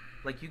Drain.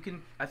 Like, you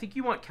can... I think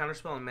you want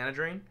Counterspell and Mana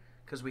Drain,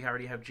 because we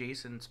already have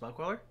Jace and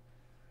Spellqueller.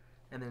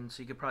 And then,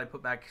 so you could probably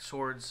put back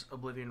Swords,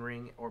 Oblivion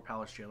Ring, or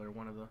Palace Jailer,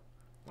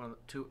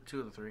 two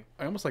of the three.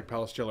 I almost like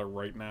Palace Jailer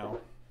right now.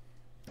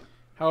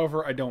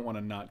 However, I don't want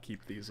to not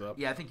keep these up.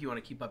 Yeah, I think you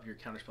want to keep up your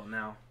Counterspell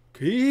now.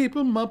 Keep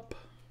them up.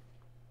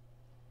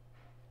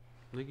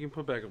 I think you can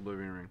put back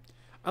Oblivion Ring.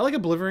 I like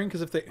Oblivion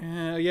because if they...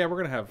 yeah, we're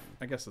going to have...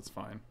 I guess that's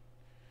fine.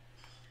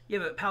 Yeah,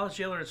 but Palace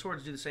Jailer and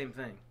Swords do the same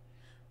thing.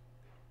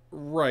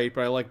 Right,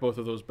 but I like both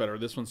of those better.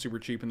 This one's super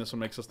cheap, and this one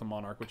makes us the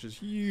Monarch, which is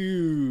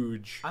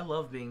huge. I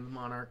love being the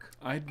Monarch.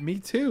 Me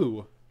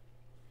too.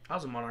 I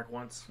was a Monarch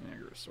once. Yeah,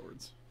 go to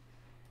Swords.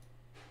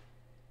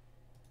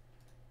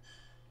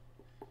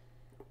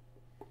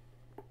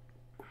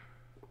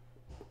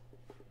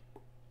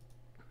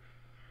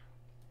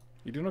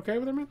 You doing okay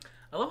over there, man?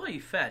 I love how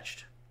you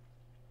fetched.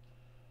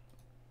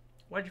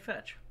 Why'd you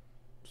fetch?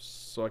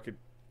 So I could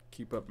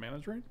keep up mana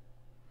drain?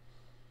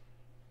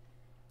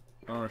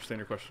 I don't understand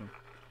your question.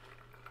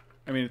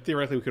 I mean,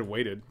 theoretically we could have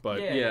waited,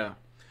 but... Yeah.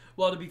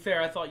 Well, to be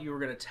fair, I thought you were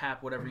going to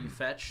tap whatever you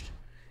fetched,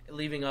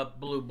 leaving up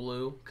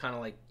blue, kind of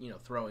like,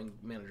 throwing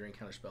Mana Drain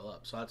Counterspell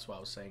up. So that's why I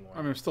was saying why.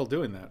 I mean, I'm still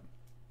doing that.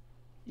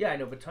 Yeah, I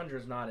know, but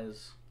Tundra's not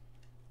as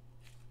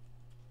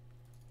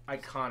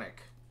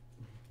iconic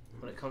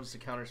when it comes to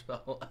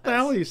Counterspell. What the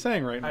hell are you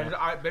saying right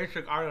now?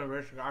 Basic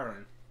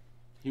iron.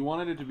 He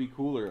wanted it to be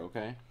cooler,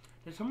 okay?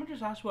 Did someone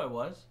just ask who I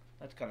was?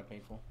 That's kind of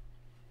painful.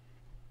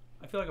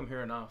 I feel like I'm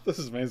here enough. This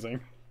is amazing.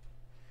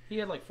 He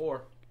had like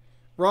 4.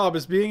 Rob,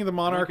 is being the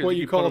Monarch Because what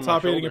you you put call on my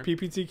top aiding a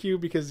shoulder. PPTQ?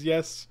 Because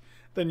yes,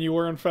 then you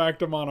were in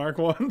fact a Monarch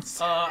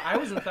once. I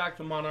was in fact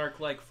the Monarch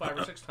like 5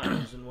 or 6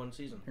 times in one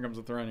season. Here comes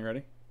the throne. You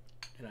ready?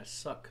 And I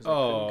suck because I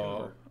couldn't Oh.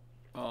 convert.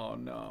 Oh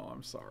no,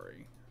 I'm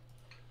sorry.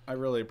 I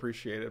really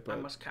appreciate it, I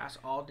but... must cast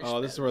all dispels. Oh,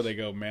 this is where they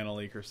go Mana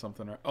Leak or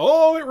something.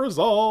 Oh, it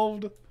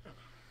resolved!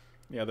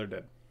 Yeah, they're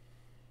dead.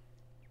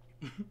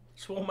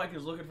 Swole Mike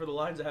is looking for the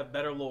lines that have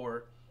better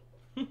lore.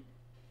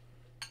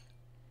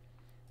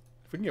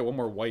 If we can get one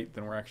more white,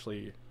 then we're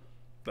actually...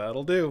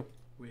 That'll do.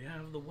 We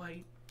have the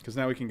white. Because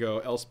now we can go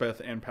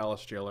Elspeth and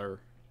Palace Jailer.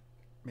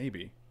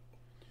 Maybe.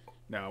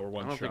 No, we're I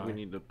one don't shy. think we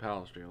need the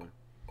Palace Jailer.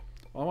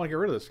 Well, I want to get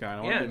rid of this guy.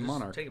 I want Yeah, to be just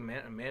Monarch. take a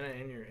mana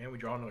and we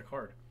draw another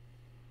card.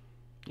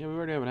 Yeah, we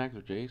already have an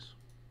active Jace.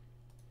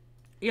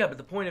 Yeah, but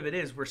the point of it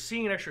is we're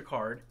seeing an extra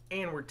card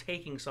and we're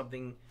taking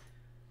something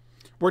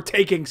We're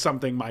taking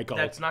something, Michael.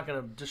 that's not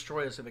going to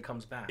destroy us if it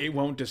comes back. It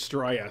won't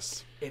destroy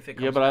us. If it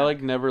comes Yeah, but back. I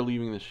like never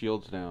leaving the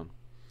shields down.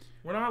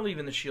 We're not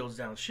leaving the shields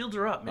down. Shields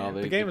are up, man.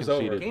 Oh, The game is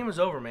over. The conceded. game is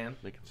over, man.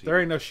 They conceded. There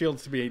ain't no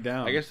shields to be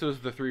down. I guess it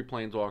was the 3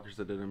 Planeswalkers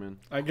that did him in.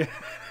 I guess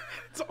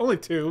it's only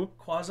 2.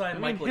 Quasi I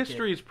mean, Michael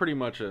history is pretty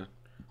much a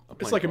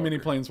It's like a mini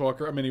Planeswalker.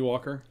 planeswalker, a mini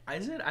walker.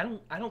 Is it? I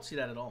don't see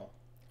that at all.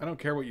 I don't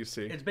care what you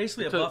see. It's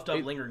basically It's a a- buffed up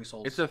it- Lingering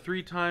Souls. It's a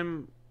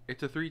 3-time.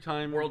 It's a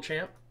 3-time world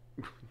champ.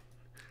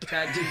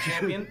 Tag team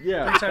champion.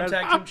 Yeah, 3-time that's-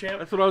 tag team champ.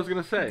 That's what I was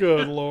gonna say.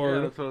 Good Yeah,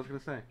 lord. that's what I was gonna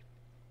say.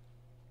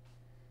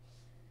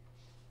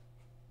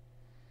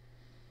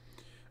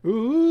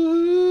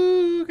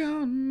 Ooh,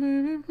 God,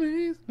 maybe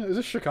please. Is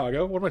this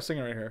Chicago? What am I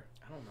singing right here?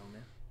 I don't know,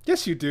 man.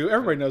 Yes, you do.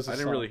 Everybody knows this I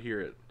didn't song. really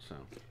hear it, so.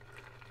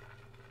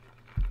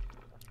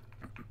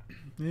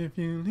 If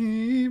you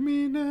leave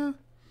me now,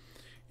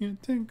 you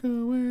take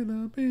away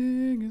the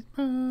biggest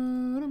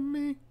part of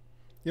me.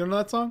 You don't know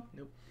that song?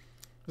 Nope.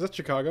 Is that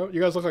Chicago? You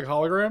guys look like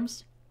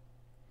holograms?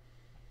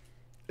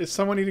 Is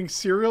someone eating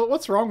cereal?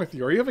 What's wrong with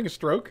you? Are you having a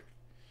stroke?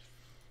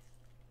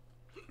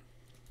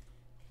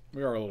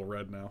 We are a little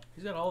red now.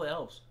 He's got all the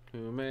elves.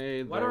 Who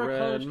made Why the do our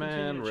colors red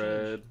man continue to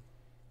change? red?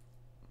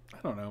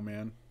 I don't know,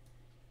 man.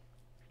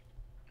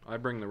 I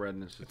bring the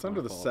redness. It's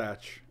under the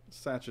Satch.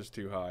 Satch is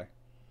too high.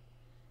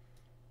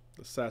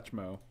 The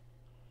Satchmo.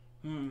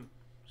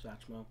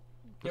 Satchmo.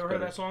 You ever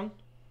heard that song?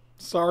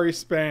 Sorry,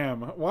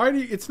 spam. Why do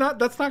you... It's not...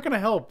 That's not going to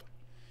help.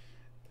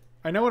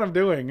 I know what I'm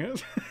doing.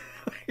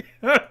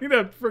 I need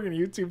a freaking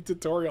YouTube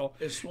tutorial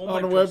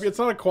on the web. It's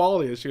not a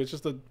quality issue. It's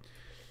just a...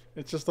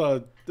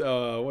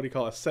 what do you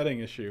call it? A setting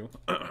issue.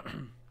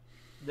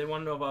 They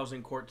want to know if I was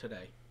in court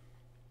today.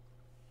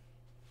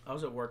 I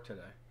was at work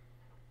today.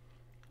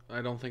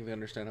 I don't think they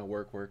understand how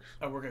work works.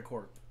 I work at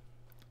court.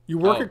 You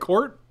work at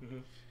court? Mm-hmm.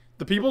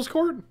 The People's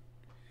Court?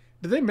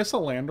 Did they miss a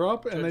land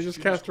drop and they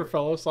just cast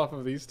Rafellos off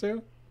of these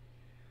two?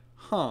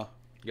 Huh.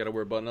 You gotta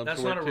wear button-ups.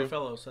 That's not a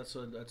Rafellos.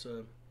 That's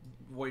a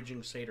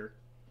voyaging satyr.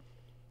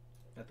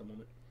 At the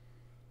moment.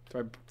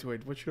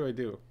 What should I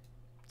do?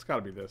 It's got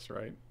to be this,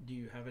 right? Do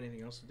you have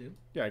anything else to do?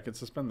 Yeah, I could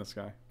suspend this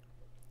guy.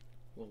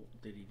 Well,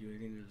 did he do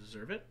anything to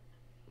deserve it?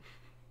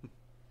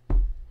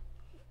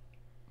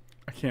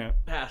 I can't.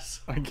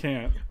 Pass. I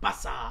can't.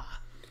 Pasa.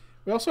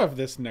 We also have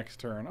this next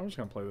turn. I'm just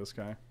gonna play this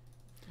guy.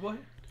 What?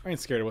 I ain't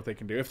scared of what they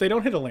can do. If they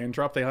don't hit a land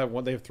drop, they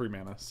have 3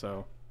 mana.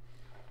 So,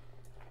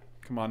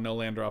 come on, no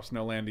land drops,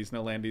 no landies,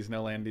 no landies,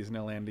 no landies,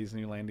 no landies,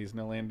 no landies,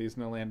 no landies,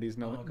 no landies,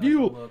 no. Oh, God,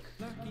 you. look.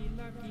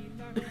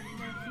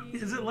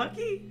 Is it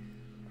lucky?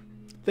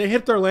 They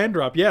hit their land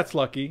drop. Yeah, it's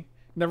lucky.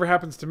 Never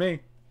happens to me.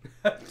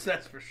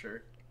 That's for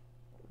sure.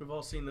 We've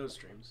all seen those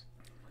streams.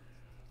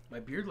 My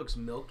beard looks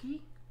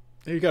milky.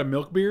 You got a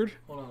milk beard?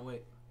 Hold on,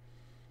 wait.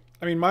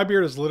 I mean, my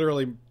beard is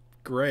literally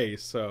gray,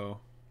 so...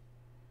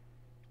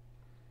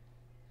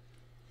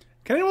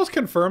 Can anyone else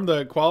confirm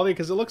the quality?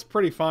 Because it looks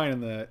pretty fine in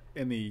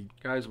the...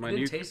 Guys, my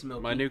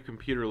new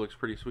computer looks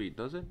pretty sweet.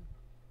 Does it?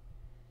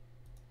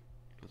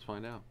 Let's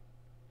find out.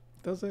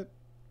 Does it?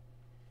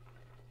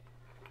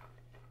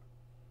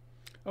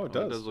 Oh, it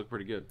does. It does look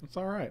pretty good. It's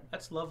all right.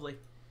 That's lovely.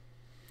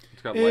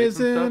 It's got lights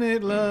and stuff. Isn't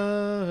it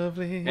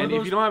lovely? And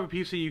if you don't have a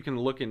PC you can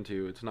look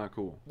into, it's not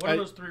cool. What are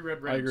those 3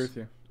 red rings? I agree with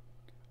you.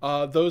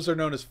 Those are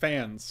known as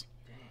fans.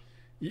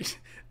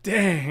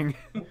 Dang.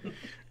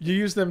 You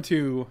use them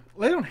to...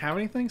 They don't have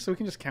anything, so we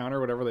can just counter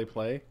whatever they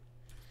play.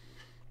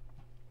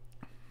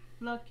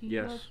 Lucky,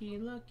 yes. lucky,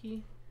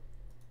 lucky.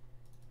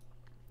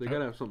 They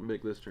gotta have something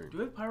big this turn. Do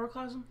we have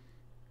Pyroclasm?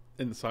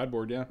 In the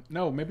sideboard, yeah.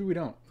 No, maybe we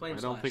don't. Flame I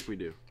don't think we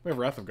do. We have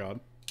Wrath of God.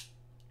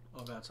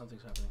 Oh god,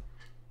 something's happening.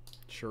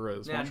 Sure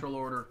is. Natural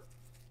order.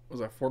 Was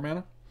that 4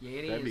 mana? Yeah,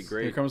 it is. That'd be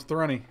great. Here comes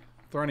Thrunny.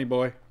 Thrunny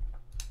boy.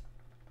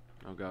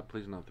 Oh god,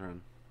 please not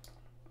Thrun.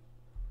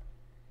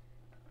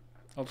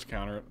 I'll just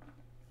counter it.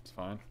 It's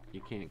fine.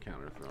 You can't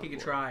counter Thrun. You can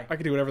try. I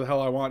can do whatever the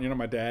hell I want. You're not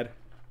my dad.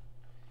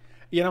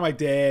 You're not my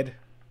dad.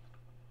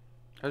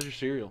 How's your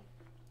cereal?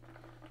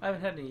 I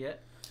haven't had any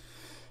yet.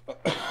 No,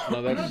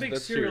 I'm not a big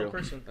cereal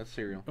person. That's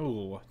cereal.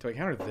 Ooh, do I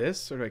counter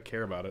this or do I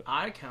care about it?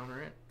 I counter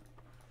it.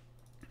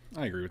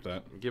 I agree with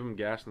that. Give them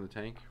gas in the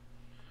tank.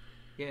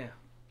 Yeah.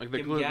 Like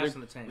Give them gas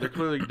in the tank. They're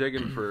clearly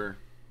digging for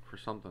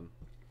something.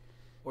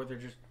 Or they're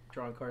just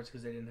drawing cards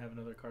because they didn't have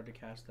another card to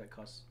cast that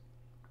costs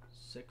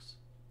 6.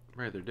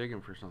 Right, they're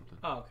digging for something.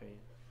 Oh, okay. Yeah.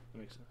 That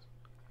makes sense.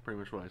 Pretty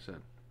much what I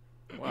said.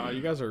 Wow,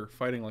 you guys are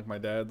fighting like my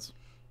dads.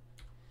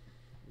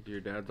 Do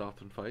your dads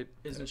often fight?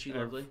 Isn't she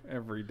lovely?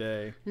 Every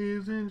day.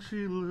 Isn't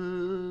she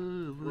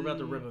lovely? We're about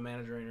to rip a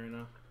mana drain right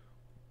now.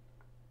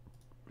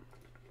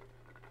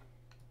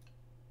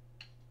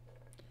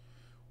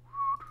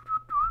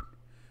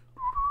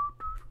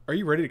 Are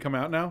you ready to come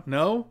out now?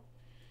 No?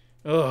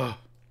 Ugh.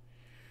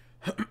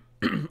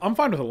 I'm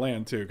fine with a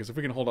land, too, because if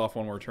we can hold off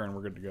one more turn,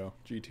 we're good to go.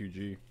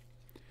 G2G.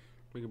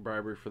 We can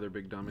bribery for their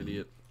big dumb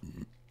idiot.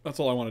 That's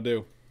all I want to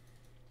do.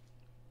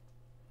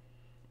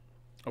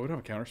 Oh, we don't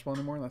have a counterspell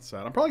anymore? That's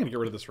sad. I'm probably going to get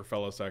rid of this for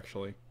Fellas,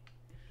 actually.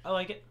 I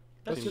like it.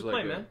 That's a Seems good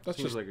play, man. That's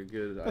seems just like a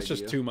good That's idea.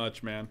 just too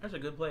much, man. That's a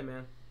good play,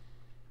 man.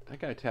 That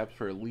guy taps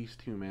for at least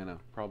 2 mana.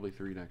 Probably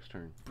 3 next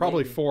turn.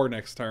 Probably Maybe. 4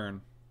 next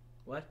turn.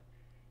 What?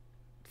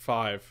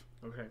 5.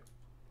 Okay.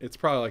 It's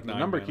probably like The 9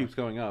 number mana. keeps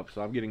going up,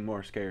 so I'm getting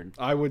more scared.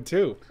 I would,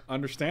 too.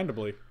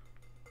 Understandably.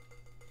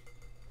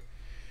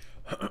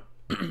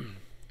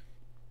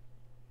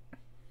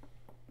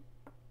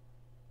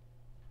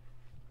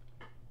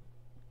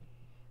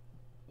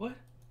 What?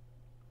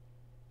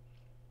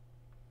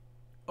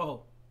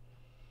 Oh.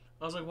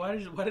 I was like, why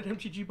did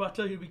MTG bot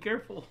tell you to be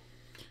careful?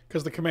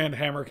 Because the command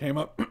hammer came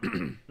up.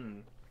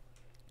 You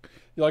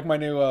like my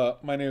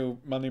new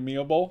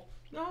meal bowl?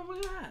 No,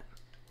 look at that.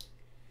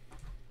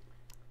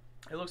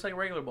 It looks like a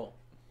regular bowl.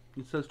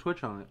 It says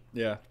Twitch on it.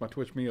 Yeah, it's my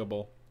Twitch meal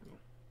bowl.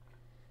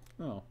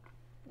 Oh,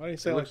 why do you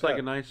say It it looks like like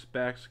that? a nice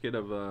basket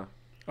of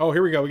Oh,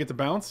 here we go. We get to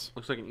bounce.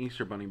 looks like an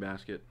Easter bunny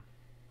basket.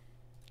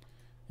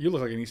 You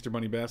look like an Easter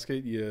bunny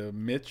basket, you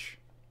Mitch.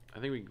 I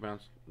think we can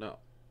bounce. No,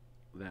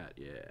 that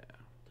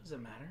Does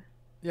it matter?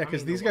 Yeah, I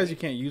because mean, these the guys white. you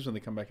can't use when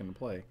they come back into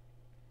play.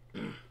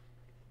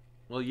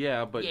 Well,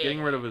 yeah, but Yeah.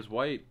 getting rid of his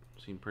white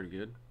seemed pretty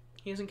good.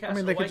 He hasn't cast I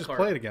mean, a they white could just card.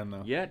 play it again,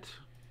 though. Yet,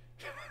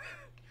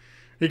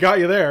 He got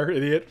you there,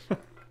 idiot.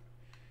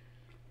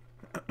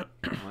 well,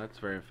 that's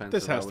very offensive.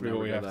 This I has to would be what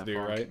never we go have to that do,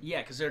 far. right?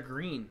 Yeah, because they're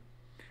green.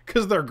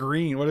 Because they're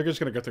green. Well, they're just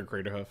going to go through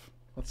Crater Hoof.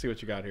 Let's see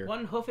what you got here.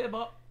 One hoofy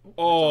ball.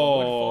 Oh,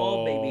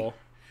 Woodfall, baby. I what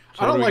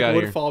don't do we like got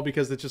here? Woodfall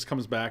because it just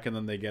comes back and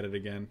then they get it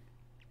again.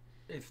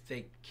 If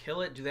they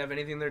kill it, do they have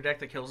anything in their deck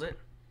that kills it?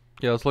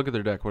 Yeah, let's look at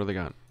their deck. What do they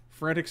got?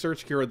 Frantic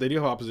Search Cure. They do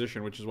have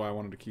opposition, which is why I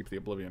wanted to keep the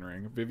Oblivion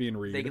Ring. Vivian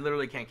Reed. They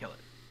literally can't kill it.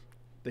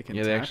 They can.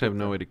 Yeah, they tap actually it, have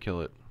no though. way to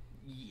kill it.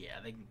 Yeah,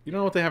 they. You don't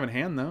know what they have in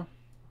hand though.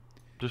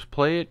 Just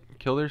play it,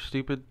 kill their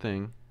stupid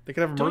thing. They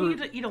could have a Don't murder.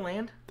 you need to eat a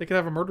land? They could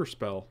have a murder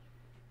spell.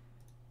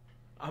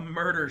 A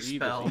murder Eat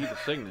spell. the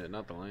signet,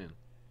 not the land.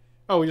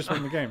 Oh, we just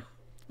won the game.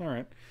 All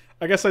right.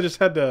 I guess I just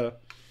had to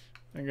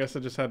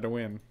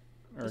win.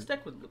 Or This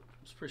deck was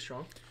pretty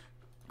strong.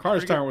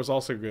 Carnage pretty good. Tyrant was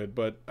also good,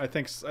 but I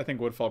think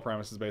Woodfall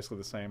Primus is basically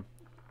the same.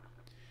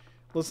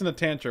 Listen to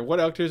Tantra. What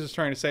Elktears is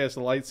trying to say is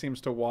the light seems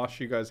to wash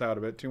you guys out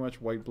a bit. Too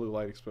much white blue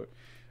light exposed.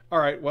 All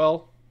right.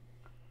 Well,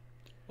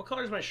 What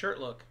color does my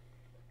shirt look?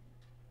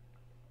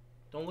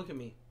 Don't look at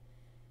me.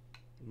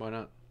 Why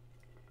not?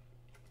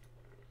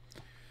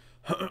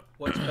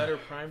 What's better,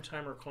 Prime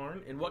Time or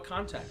Karn? In what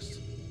context?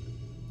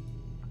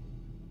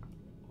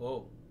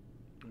 Whoa.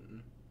 Mm-mm.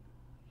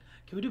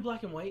 Can we do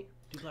black and white?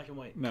 Do black and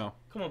white. no,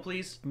 Come on,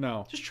 please.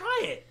 no. Just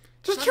try it.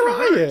 Just It's not gonna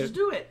try hurt. it. Just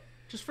do it.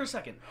 Just for a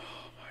second.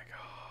 Oh my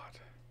god.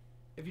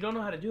 If you don't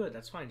know how to do it,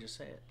 that's fine. Just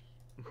say it.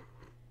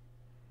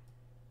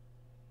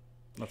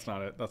 That's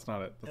not it. That's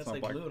not it. That's That's not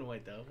like black. blue and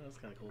white, though. That's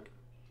kind of cool.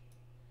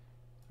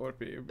 What would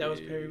be? That was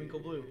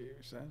periwinkle blue.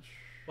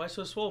 Why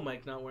so swole,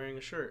 Mike, not wearing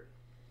a shirt?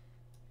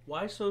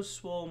 Why so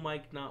swole,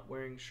 Mike, not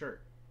wearing a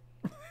shirt?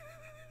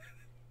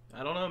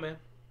 I don't know, man.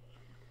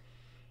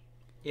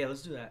 Yeah,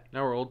 let's do that.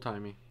 Now we're old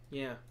timey.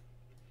 Yeah.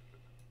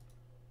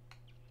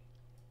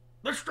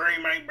 The stream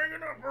ain't big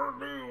enough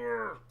for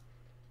you.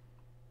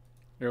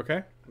 You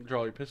okay?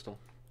 Draw your pistol.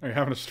 Are you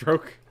having a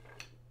stroke?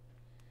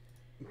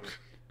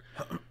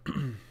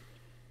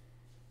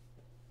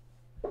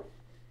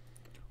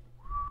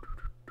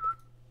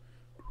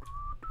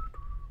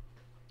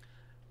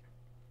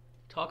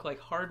 Talk like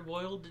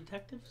hard-boiled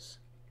detectives?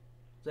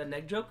 Is that an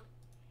egg joke?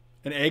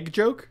 An egg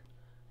joke?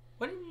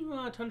 Why didn't you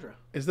Tundra?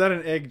 Is that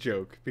an egg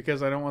joke?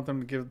 Because I don't want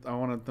them to give. I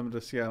wanted them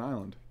to see an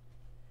island.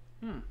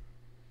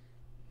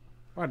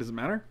 Why does it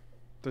matter?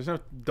 There's no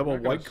double not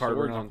gonna white card.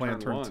 We're swords not on playing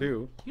turn turn one.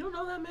 2. You don't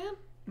know that, man?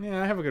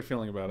 Yeah, I have a good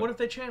feeling about What it. if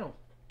they channel?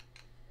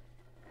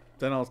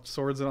 Then I'll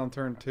swords it on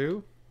turn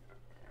 2.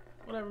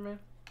 Whatever, man.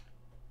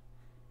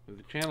 With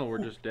the channel, we're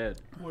just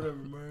dead. Whatever,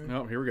 man.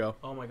 No, here we go.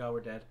 Oh my god,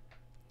 we're dead.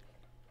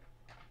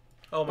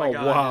 Oh my Oh,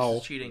 god, wow.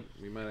 this is cheating.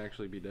 We might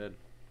actually be dead.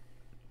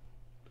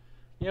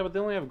 Yeah, but they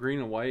only have green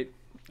and white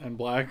And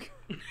black.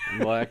 and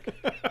black.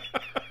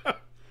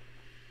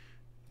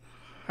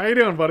 How you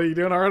doing, buddy? You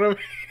doing all right over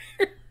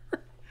here?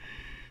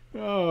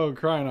 Oh,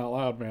 crying out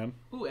loud, man.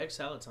 Ooh, egg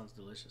salad sounds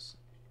delicious.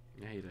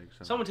 I hate eggs.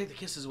 Someone take the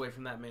kisses away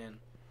from that man.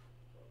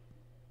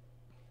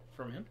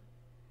 From him?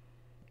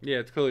 Yeah,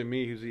 it's clearly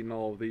me who's eating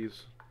all of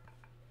these.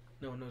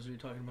 No one knows what you're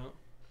talking about.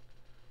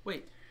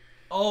 Wait.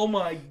 Oh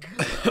my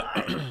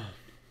god.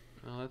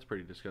 Oh, that's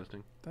pretty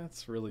disgusting.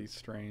 That's really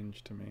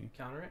strange to me.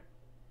 Counter it?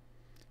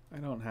 I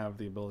don't have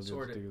the ability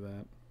Sort to it. do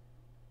that.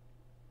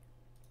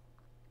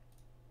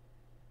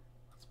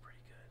 That's pretty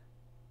good.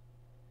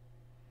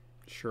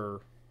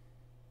 Sure.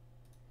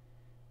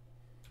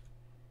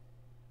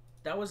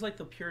 That was like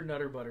the pure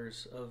Nutter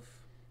Butters of...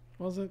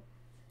 Was it?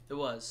 It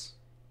was.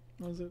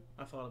 Was it?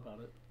 I thought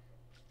about it.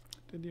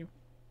 Did you?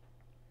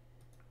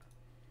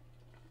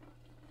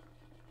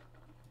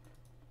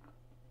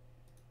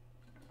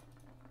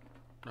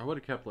 I would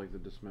have kept like the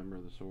dismember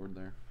of the sword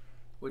there.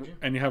 Would you?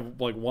 And you have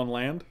like one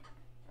land?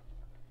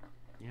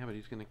 Yeah, but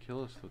he's gonna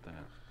kill us with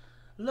that.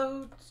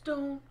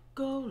 Lodestone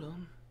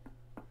Golem.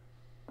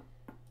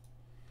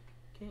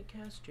 Can't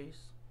cast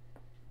Jace.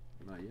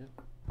 Not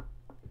yet.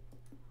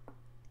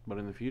 But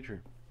in the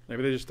future,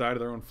 Maybe they just died of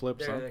their own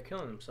flips, huh? They're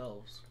killing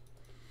themselves.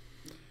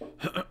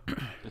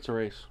 it's a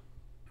race.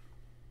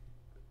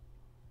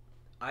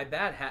 I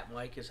bet Hat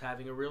Mike is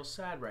having a real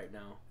sad right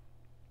now.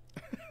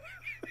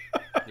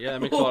 Yeah,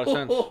 that makes a lot of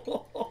sense.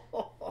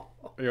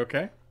 Are you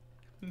okay?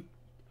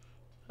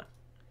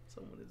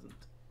 Someone isn't.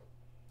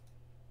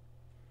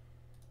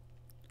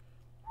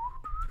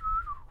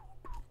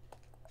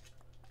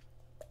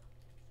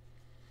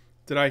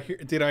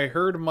 Did I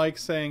heard Mike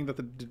saying that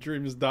the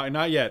dreams die?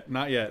 Not yet.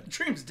 Not yet.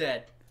 Dream's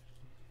dead.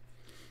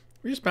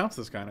 We just bounce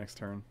this guy next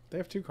turn. They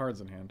have 2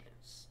 cards in hand.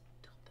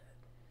 Still dead.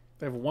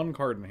 They have 1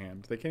 card in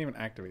hand. They can't even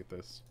activate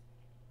this.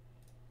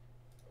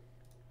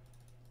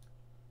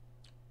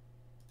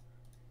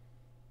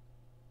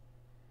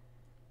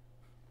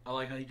 I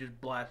like how he just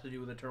blasted you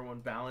with a turn 1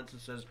 balance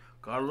and says,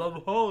 "Gotta love a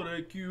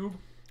holiday cube."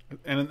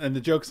 And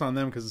the joke's on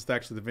them because it's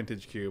actually the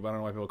vintage cube. I don't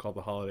know why people call it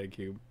the holiday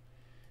cube.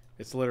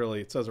 It's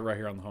literally, it says it right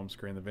here on the home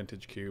screen, the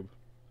vintage cube.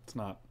 It's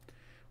not.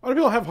 Why do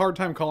people have a hard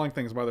time calling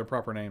things by their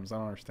proper names? I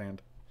don't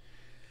understand.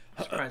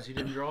 I'm surprised he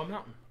didn't draw a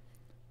mountain.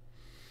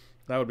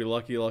 That would be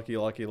lucky, lucky,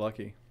 lucky,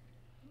 lucky.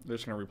 They're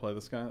just going to replay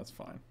this guy? That's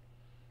fine.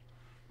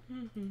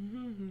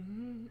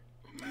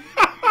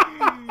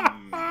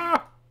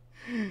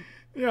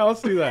 Yeah,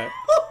 let's do that.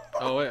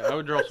 Oh wait, I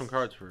would draw some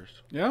cards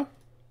first. Yeah?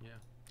 Yeah.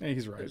 Hey,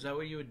 he's right. Is that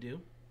what you would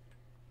do?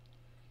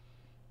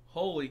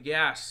 Holy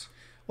gas.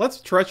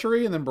 Let's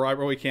treachery and then bribe.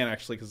 Well, we can't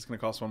actually because it's going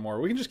to cost one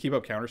more. We can just keep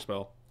up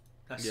counterspell.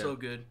 That's Yeah. so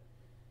good.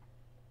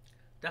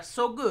 That's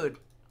so good.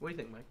 What do you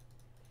think, Mike?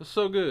 It's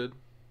so good.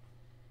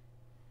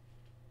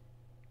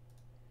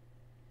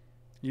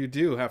 You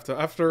do have to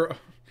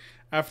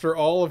after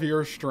all of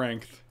your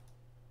strength.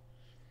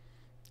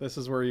 This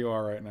is where you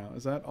are right now.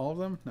 Is that all of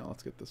them? No,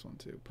 let's get this one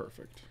too.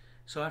 Perfect.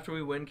 So after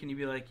we win, can you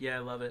be like, yeah, I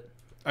love it.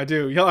 I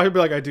do. Yeah, I'd be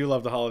like, I do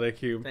love the holiday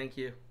cube. Thank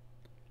you.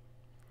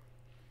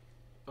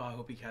 Oh, I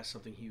hope he casts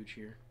something huge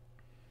here.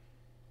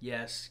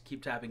 Yes.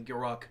 Keep tapping.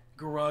 Garuk.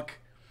 Garuk.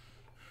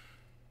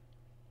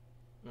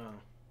 Oh.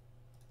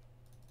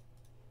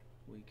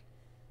 Weak.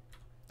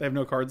 They have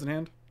no cards in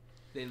hand.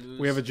 They lose.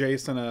 We have a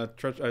Jace and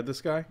a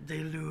this guy. They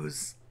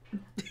lose.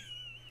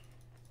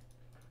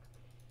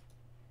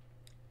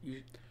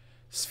 You...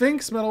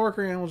 Sphinx,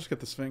 metalworker, and we'll just get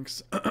the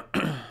Sphinx.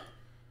 Alright,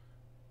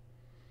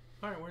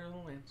 where are the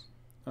lands?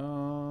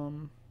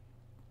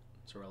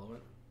 It's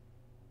irrelevant.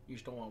 You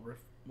just don't want riff.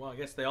 Well, I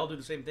guess they all do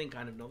the same thing,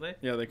 kind of, don't they?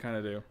 Yeah, they kind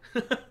of do.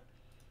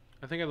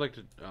 I think I'd like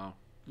to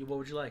What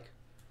would you like?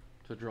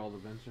 to draw the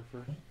Venture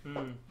first.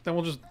 Then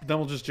we'll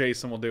just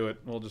Jace and we'll do it.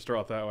 We'll just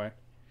draw it that way.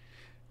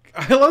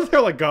 I love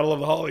they're like, gotta love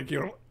the holiday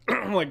cube.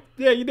 I'm like,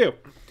 yeah, you do.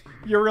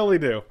 You really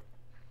do.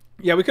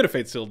 Yeah, we could have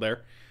fate sealed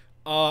there.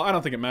 I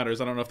don't think it matters.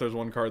 I don't know if there's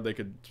one card they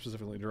could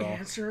specifically draw.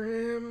 Answer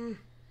him,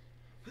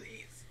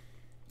 please.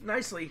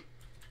 Nicely.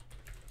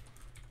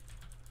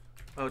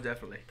 Oh,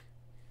 definitely.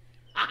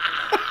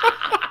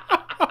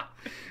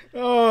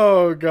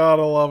 Oh,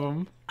 gotta love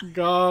him.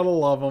 Gotta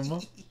love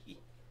him.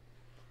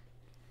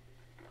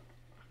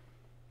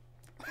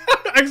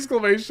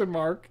 Exclamation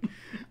mark.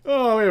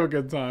 Oh, we have a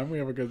good time. We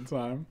have a good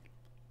time.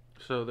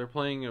 So they're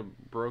playing a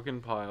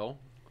broken pile.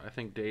 I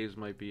think Days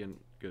might be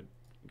good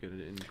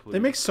include. They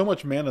make so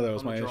much mana, though,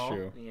 is On the my draw?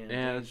 issue. Yeah,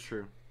 that's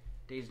true.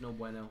 Days no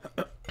bueno.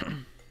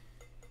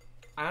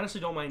 I honestly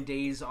don't mind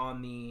Days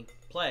on the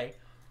play.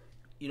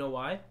 You know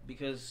why?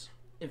 Because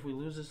if we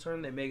lose this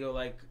turn, they may go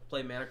like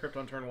play Mana Crypt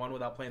on turn 1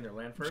 without playing their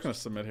land I'm first. just going to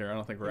submit here. I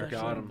don't think we're Yeah,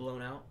 actually... got him.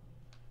 blown out.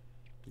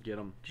 Get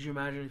them. Could you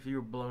imagine if you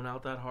were blown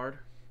out that hard?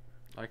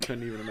 I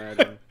couldn't even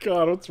imagine.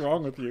 God, what's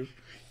wrong with you?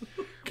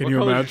 Can What you color's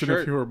your imagine if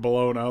shirt? you were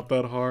blown out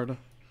that hard?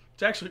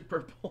 It's actually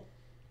purple.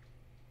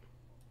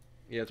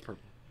 Yeah, it's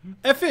purple.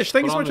 F Fish,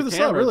 thank you But so on much for the the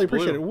sub. camera, Really it's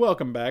appreciate blue. it.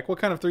 Welcome back. What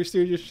kind of Three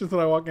Stooges did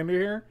I walk into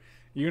here?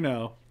 You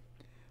know.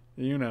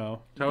 You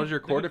know. How was your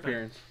They're court good fans.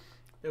 appearance?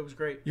 It was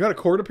great. You had a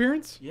court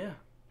appearance? Yeah.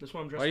 That's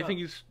why I'm dressed Why do you up. think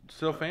he's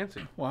so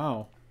fancy?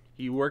 Wow.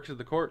 He works at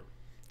the court.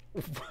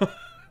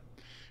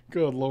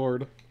 Good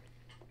lord.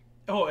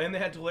 Oh, and they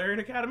had Tolarian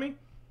Academy?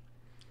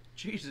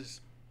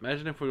 Jesus.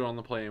 Imagine if we were on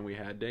the play and we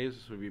had Days.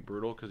 This would be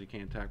brutal because he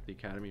can't attack the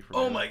academy for.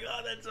 Oh mana. my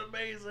god, that's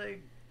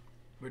amazing.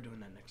 We're doing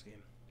that next game.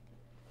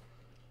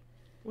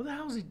 What the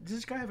hell is he? Does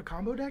this guy have a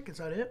combo deck? Is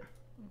that it?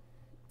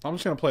 I'm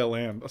just going to play a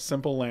land. A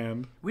simple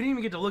land. We didn't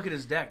even get to look at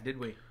his deck, did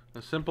we?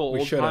 A simple We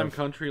old should time have.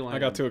 country land. I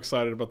got too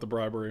excited about the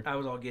bribery. I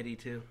was all giddy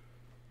too.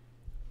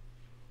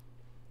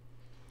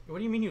 What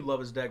do you mean you love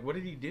his deck? What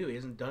did he do? He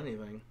hasn't done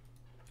anything.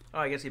 Oh,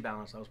 I guess he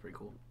balanced. That was pretty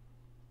cool.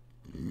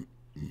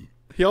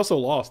 He also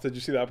lost. Did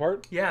you see that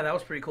part? Yeah, that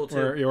was pretty cool too.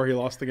 Where he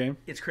lost the game?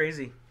 It's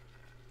crazy.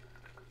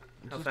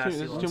 This How is fast too, he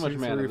this is lost. too much 2,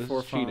 mana. 3, This 4,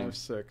 is cheating. 5,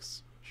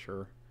 6.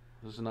 Sure.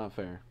 This is not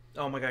fair.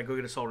 Oh my god, go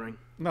get a soul ring.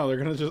 No, they're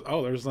going to just...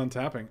 Oh, they're just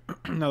untapping.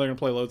 Now they're going to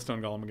play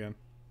Lodestone Golem again.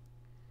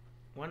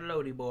 One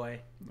loady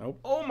boy. Nope.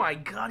 Oh my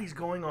god, he's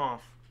going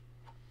off.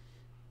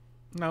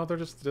 No, they're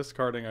just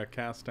discarding a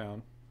cast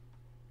down.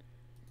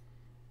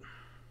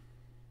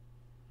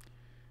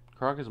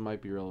 Crocus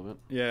might be relevant.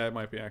 Yeah, it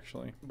might be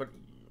actually. But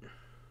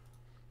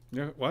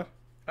Yeah, what?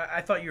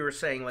 I thought you were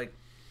saying like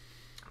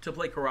to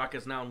play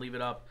Caracas now and leave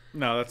it up.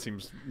 No, that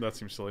seems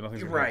silly.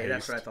 Nothing's gonna Right,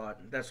 haste. that's what I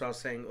thought. That's what I was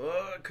saying.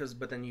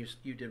 But then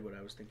you did what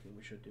I was thinking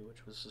we should do,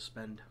 which was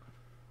suspend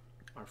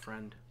our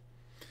friend.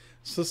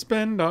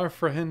 Suspend our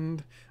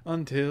friend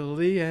until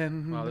the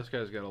end. Wow, this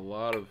guy's got a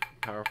lot of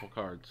powerful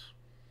cards.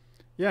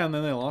 Yeah, and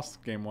then they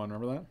lost game 1.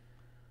 Remember that?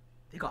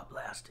 They got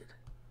blasted.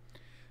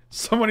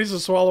 Someone needs to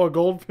swallow a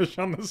goldfish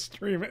on the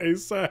stream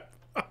ASAP.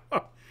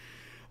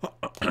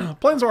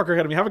 Planeswalker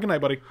Academy. Have a good night,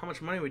 buddy. How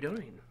much money are we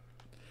donating?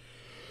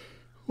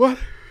 What?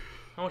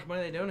 How much money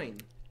are they donating?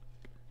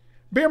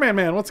 Beerman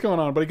Man, what's going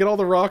on? But get all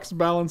the rocks,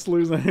 balance,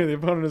 losing. The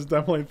opponent is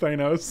definitely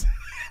Thanos.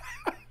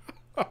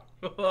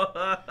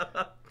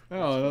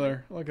 Oh,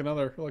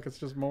 another. Look, it's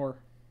just more.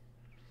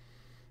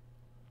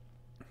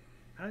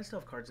 How do they still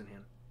have cards in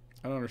hand?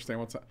 I don't understand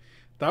what's that.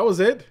 That was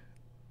it?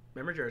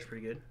 Memory jar is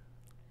pretty good.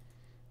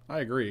 I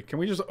agree. Can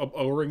we just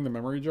O-ring the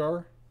memory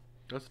jar?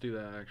 Let's do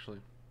that, actually.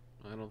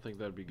 I don't think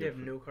that'd be They good. have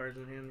no cards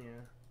in hand,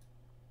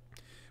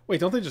 yeah. Wait,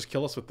 don't they just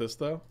kill us with this,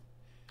 though?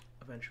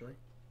 Eventually.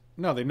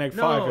 No, they neg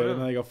No, 5 it, no. and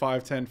then they go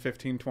 5, 10,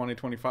 15, 20,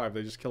 25.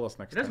 They just kill us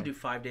next It doesn't time. do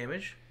 5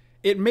 damage.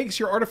 It makes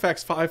your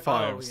artifacts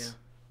 5/5s.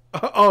 Oh,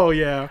 yeah. Oh,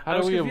 yeah. How I do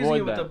was we confusing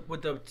avoid it that?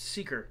 with the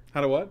Seeker.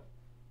 How to what?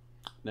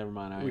 Never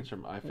mind.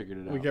 I figured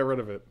it out. We get rid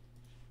of it.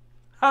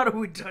 How do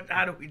we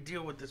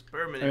deal with this I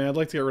permanent? mean, I'd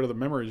like to get rid of the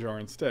memory jar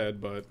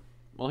instead, but...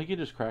 Well, he can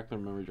just crack the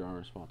memory jar in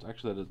response.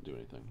 Actually, that doesn't do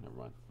anything. Never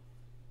mind.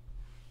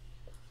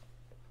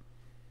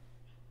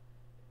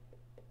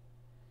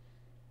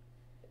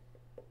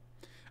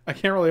 I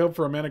can't really hope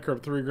for a mana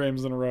curve 3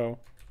 games in a row.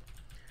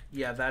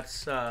 Yeah,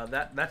 that's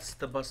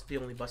the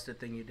only busted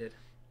thing you did.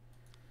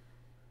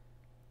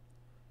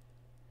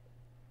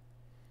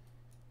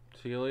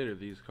 See you later,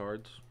 these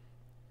cards.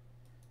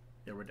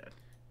 Yeah, we're dead.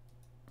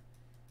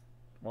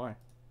 Why?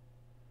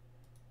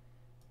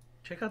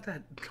 Check out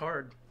that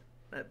card,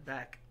 that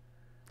back,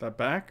 That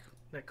back?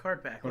 that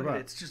card back. What Look at about?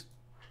 it. It's just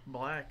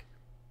black.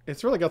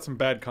 It's really got some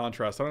bad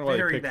contrast. I don't know why they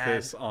Very picked bad.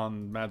 this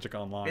on Magic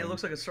Online. It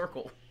looks like a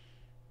circle.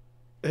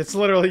 It's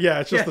literally, yeah,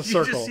 it's just a You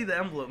circle. just see the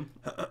emblem.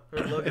 Or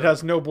logo. It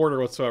has no border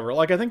whatsoever.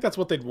 Like, I think that's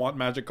what they'd want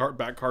Magic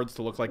back cards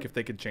to look like if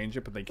they could change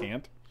it, but they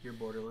can't. You're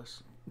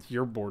borderless.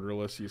 You're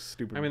borderless, you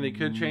stupid. I mean, they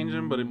could change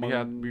them, but it'd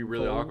have to be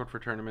really mongrel. awkward for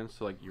tournaments.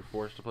 So, like, you're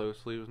forced to play with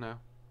sleeves now.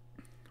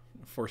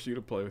 Force you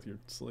to play with your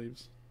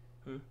sleeves.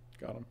 Hmm?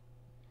 Got him.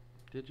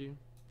 Did you?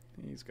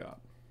 He's got.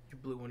 You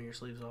blew one of your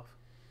sleeves off.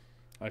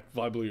 I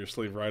blew your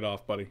sleeve right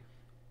off, buddy.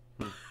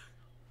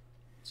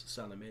 It's the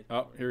sound I made.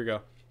 Oh, here we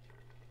go.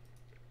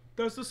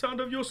 That's the sound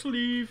of your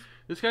sleeve.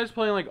 This guy's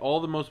playing like all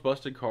the most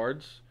busted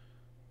cards,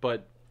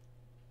 but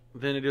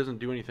then it doesn't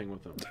do anything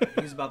with them.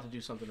 He's about to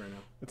do something right now.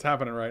 It's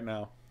happening right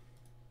now.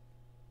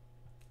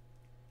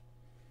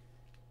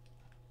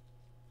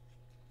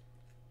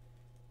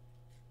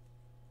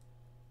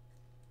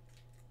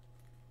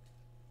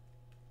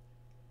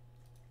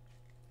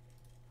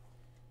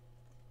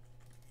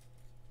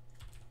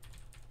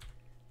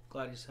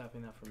 Glad he's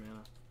tapping that for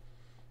mana.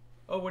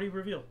 Oh, what do you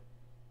reveal?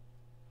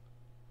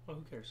 Oh,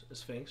 who cares? A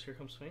Sphinx. Here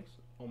comes Sphinx.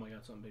 Oh my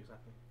god, something big's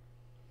happening.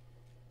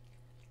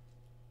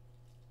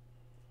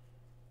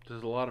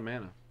 There's a lot of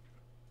mana.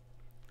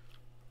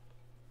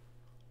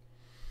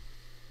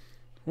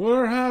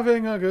 We're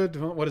having a good.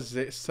 What is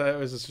it? Is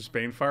this just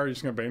Banefire? You're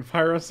just gonna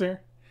Banefire us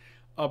here?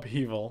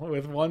 Upheaval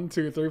with 1,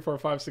 2, 3, 4,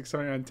 5, 6,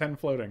 7, 8, 9, 10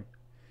 floating.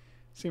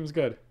 Seems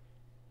good.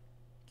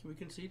 Can we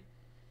concede?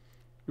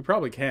 We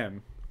probably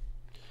can.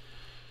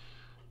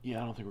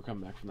 Yeah, I don't think we're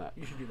coming back from that.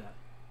 You should do that.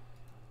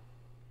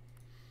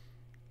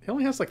 He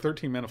only has like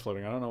 13 mana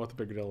floating. I don't know what the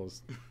big deal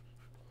is.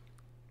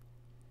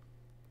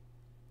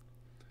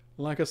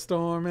 Like a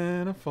storm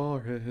in a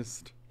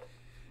forest,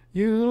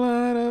 you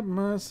light up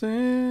my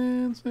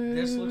senses.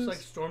 This looks like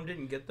Storm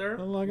didn't get there.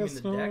 Like You a mean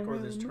the deck or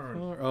storm this in turn?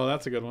 the Oh,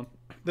 that's a good one.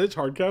 Did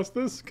you hardcast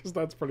this? Because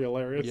that's pretty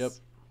hilarious. Yep.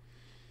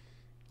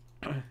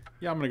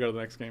 Yeah, I'm going to go to the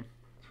next game.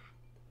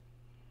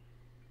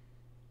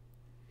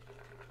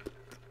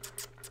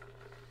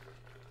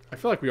 I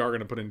feel like we are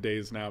going to put in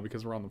days now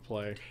because we're on the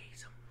play.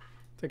 Days.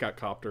 Take out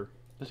Copter.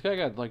 This guy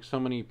got like so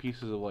many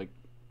pieces of like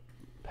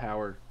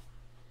power.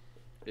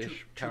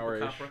 Ish. Power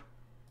ish.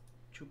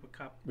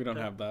 Chupacabra. We don't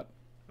have that.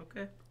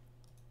 Okay.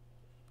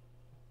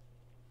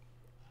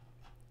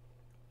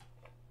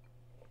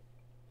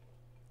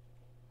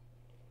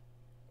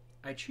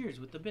 I cheers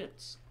with the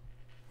bits.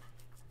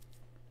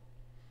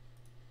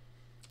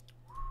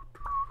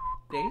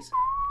 Days?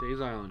 Days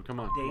Island. Come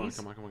on. Days?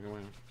 Come on. Come on. Come on.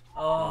 Come on.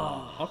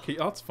 Oh. I'll keep.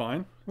 That's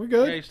fine. We Yeah,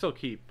 good. you still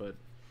keep, but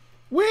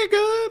We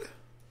good.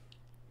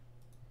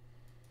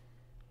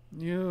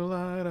 You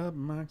light up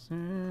my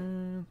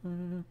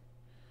senses.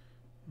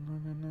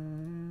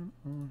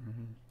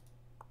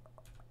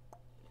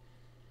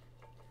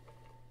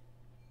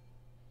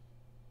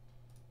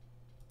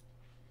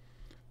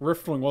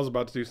 Riftwing was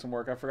about to do some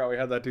work. I forgot we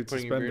had that dude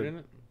putting your beard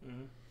suspended. in it.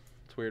 Mhm.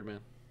 It's weird, man.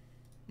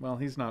 Well,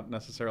 he's not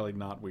necessarily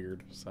not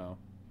weird, so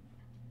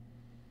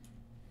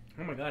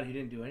Oh my god, he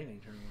didn't do anything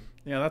turn one.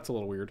 yeah, that's a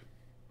little weird.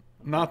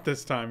 Not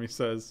this time, he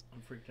says.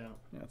 I'm freaked out.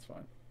 Yeah, that's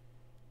fine.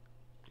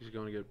 He's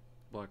going to get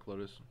Black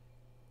Lotus.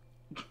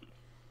 I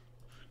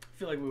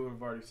feel like we would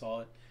have already saw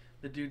it.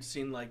 The dude's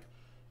seen like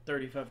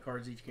 35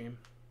 cards each game.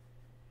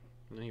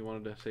 And then he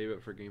wanted to save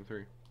it for game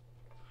 3.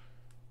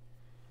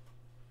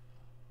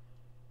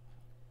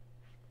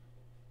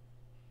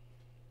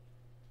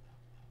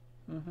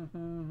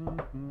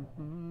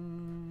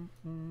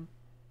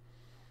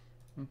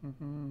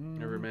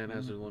 Every man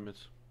has their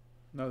limits.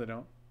 No, they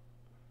don't.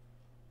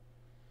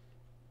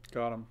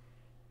 Got him.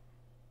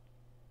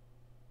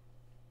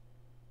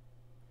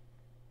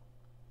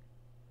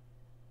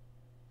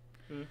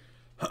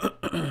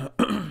 I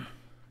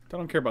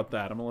don't care about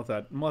that. I'm gonna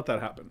let that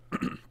happen.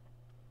 I'm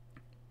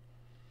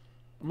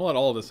gonna let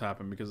all of this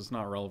happen because it's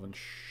not relevant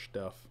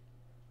stuff.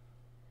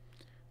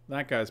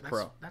 That guy's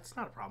pro. That's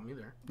not a problem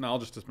either. No, I'll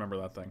just dismember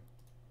that thing.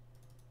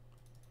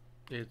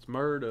 It's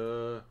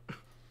murder.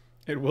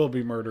 It will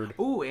be murdered.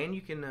 Ooh, and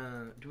you can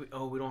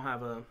we don't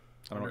have a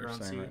I don't know what you're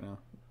underground saying sea. right now.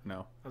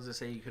 No, I was gonna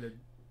say you could have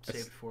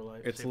saved 4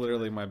 life. it's saved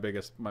literally 2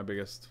 life. my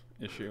biggest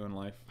issue in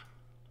life.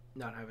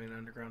 Not having an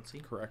underground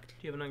sea. Correct.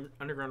 Do you have an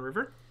underground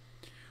river?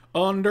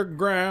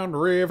 Underground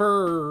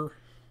river.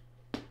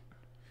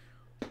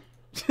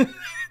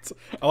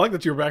 I like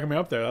that you were backing me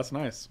up there. That's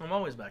nice. I'm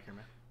always back here,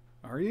 man.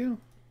 Are you?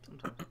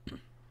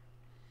 Sometimes.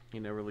 He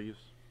never leaves.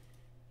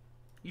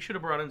 You should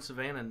have brought in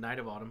Savannah Night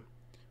of Autumn.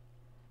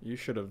 You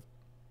should have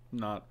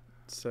not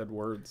said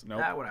words. Nope.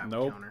 That would have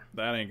nope. counter.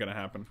 That ain't gonna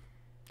happen.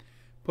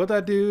 Put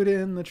that dude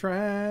in the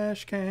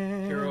trash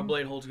can. Hero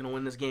Blade Hold's gonna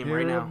win this game Hero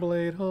right now.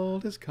 Blade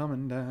Hold is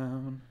coming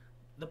down.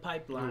 The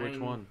pipeline. Which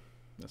one?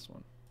 This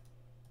one.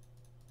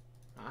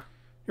 Huh?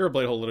 Hero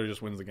Blade Hold literally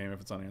just wins the game if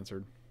it's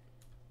unanswered.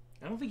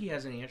 I don't think he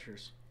has any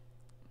answers.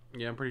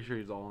 Yeah, I'm pretty sure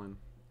he's all in.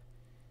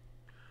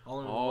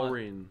 All in. All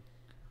what? in.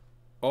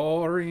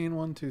 Allreen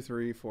 1, 2,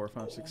 3, 4,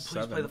 5, Oh, 6, please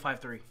 7. play the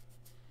 5-3.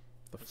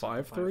 The Let's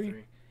have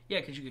 5-3? Yeah,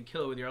 because you could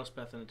kill it with your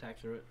Elspeth and attack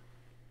through it.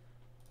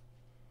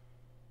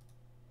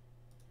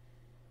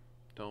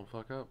 Don't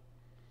fuck up.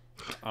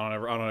 I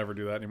don't ever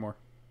do that anymore.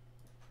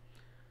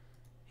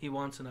 He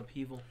wants an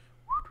upheaval.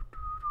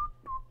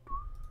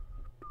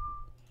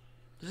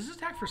 Does this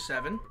attack for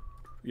 7?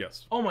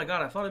 Yes. Oh my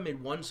god, I thought it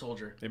made 1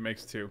 soldier. It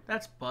makes 2.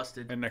 That's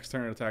busted. And next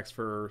turn it attacks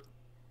for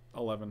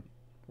 11,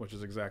 which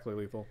is exactly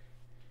lethal.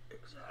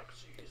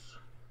 Exactsies.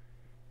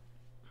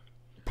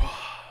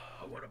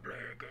 I want to play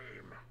a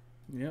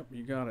game. Yep,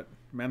 you got it.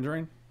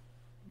 Mandarin,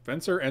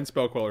 Fencer, and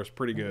Spellqueller is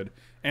pretty good.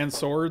 And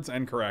Swords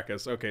and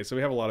Caracas. Okay, so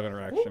we have a lot of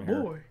interaction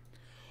here.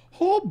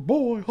 Oh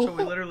boy. So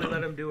we literally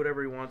let him do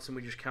whatever he wants and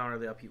we just counter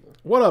the upheaval.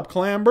 What up,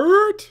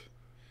 Clambert?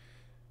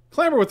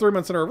 Clambert with 3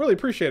 months in a row. Really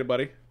appreciate it,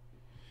 buddy.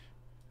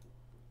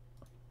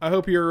 I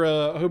hope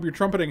your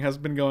trumpeting has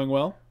been going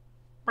well.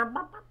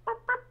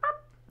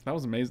 That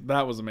was amazing.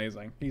 That was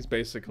amazing. He's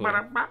basically the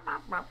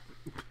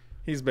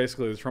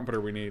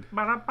trumpeter we need.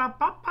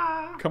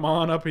 Come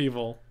on,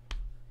 upheaval.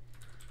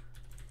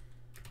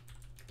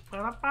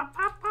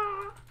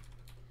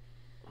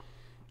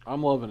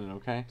 I'm loving it,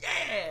 okay?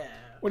 Yeah!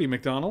 What are you,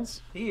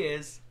 McDonald's? He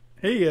is.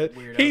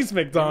 Weirdo. He's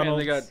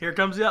McDonald's. Hey, man, they Here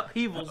comes the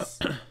upheavals.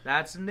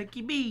 That's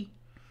Nicky B.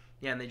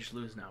 Yeah, and they just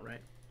lose now,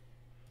 right?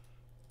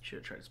 Should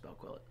have tried to spell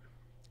quill it.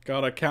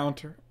 Got a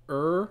counter.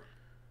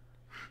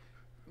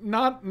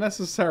 Not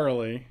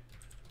necessarily.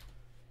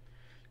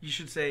 You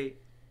should say,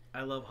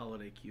 I love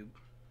Holiday Cube.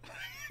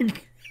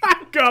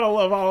 I gotta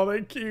love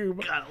Holiday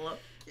Cube. Gotta love.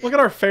 Look at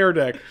our fair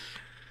deck.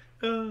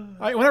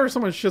 Whenever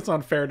someone shits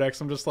on fair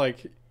decks, I'm just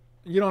like,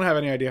 you don't have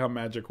any idea how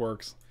Magic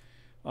works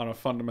on a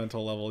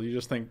fundamental level. You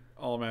just think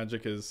all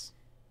Magic is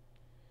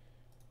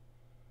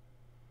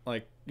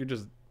like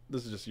this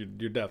is just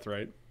your death,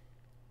 right?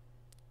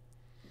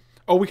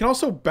 Oh, we can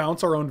also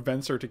bounce our own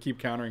Venser to keep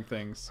countering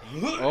things.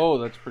 Oh,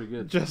 that's pretty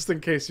good. Just in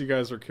case you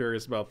guys are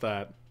curious about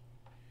that.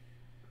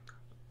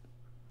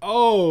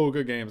 Oh,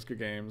 good games, good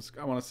games.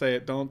 I want to say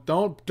it.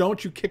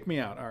 Don't you kick me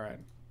out. All right.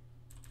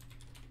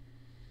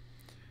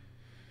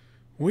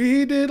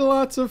 We did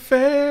lots of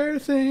fair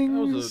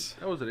things.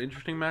 That was an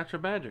interesting match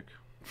of Magic.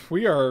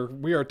 We are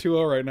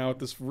 2-0 right now with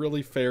this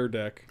really fair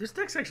deck. This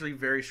deck's actually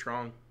very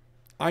strong.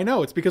 I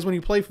know, it's because when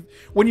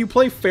you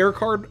play fair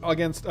card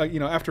against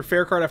after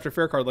fair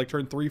card like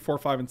turn 3, 4,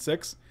 5, and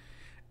 6,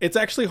 it's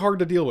actually hard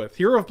to deal with.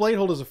 Hero of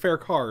Bladehold is a fair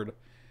card,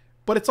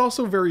 but it's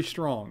also very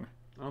strong.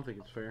 I don't think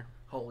it's fair.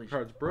 Holy shit.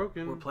 Card's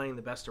broken. We're playing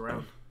the best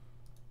around.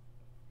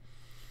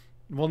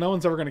 Well, no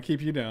one's ever going to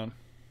keep you down.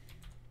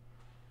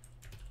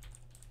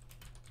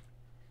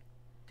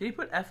 Did he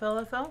put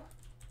FLFL?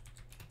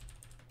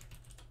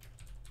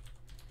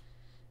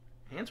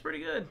 Hand's pretty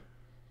good.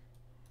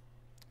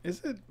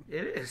 Is it?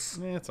 It is.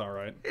 It's all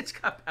right. It's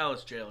got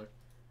Palace Jailer.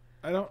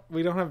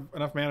 We don't have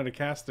enough mana to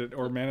cast it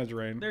or mana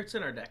drain. There, it's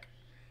in our deck.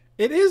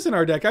 It is in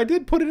our deck. I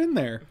did put it in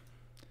there.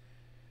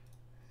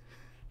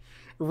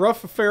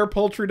 Rough, fair,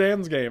 poultry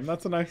Dan's game.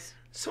 That's a nice.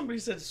 Somebody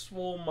said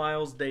Swole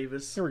Miles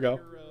Davis. Here we go.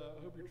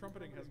 I hope your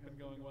trumpeting has been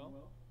going well.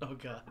 Oh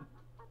god.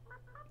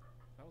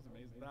 That was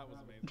amazing. That was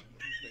amazing.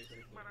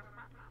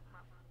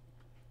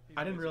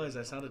 I didn't realize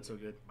I sounded so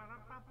good.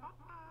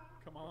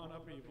 Come on,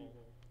 upheaval.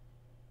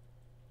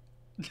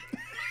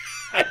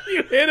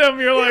 You hit him.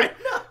 You're like,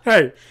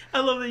 hey, I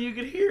love that you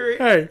could hear it.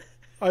 hey,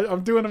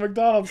 I'm doing a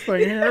McDonald's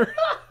thing here.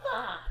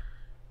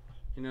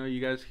 You know,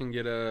 you guys can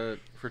get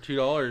for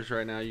 $2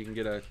 right now. You can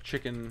get a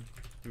chicken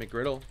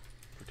McGriddle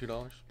for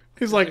 $2.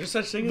 He's like, There's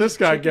such thing as this a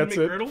guy chicken gets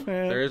McGriddle? it.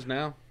 Man. There is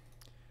now.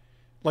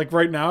 Like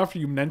right now, after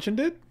you mentioned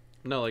it?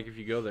 No, like if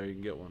you go there, you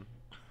can get one.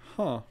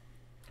 Huh.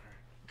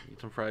 Eat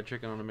some fried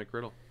chicken on a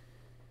McGriddle.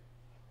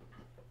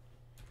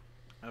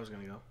 I was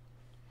gonna go.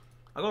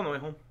 I'll go on the way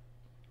home.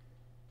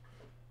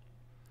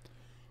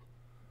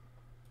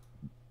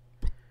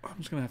 I'm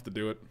just going to have to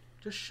do it.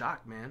 Just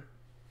shock, man.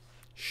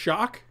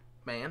 Shock?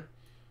 Man.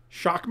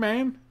 Shock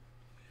Man?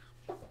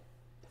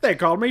 They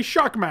called me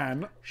Shock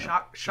Man.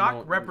 Shock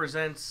No,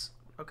 represents...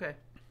 Okay.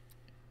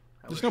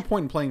 There's no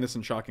point in playing this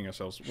and shocking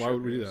ourselves. Why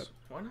would we do that?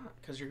 Why not?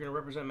 Because you're going to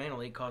represent Mana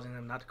League, causing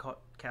them not to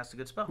cast a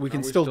good spell. We can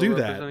Are we still do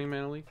that. representing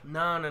Mana League?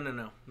 No,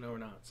 we're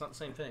not. It's not the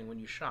same thing when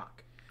you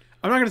shock.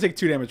 I'm not going to take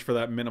 2 damage for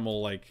that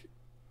minimal, like...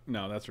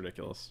 No, that's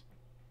ridiculous.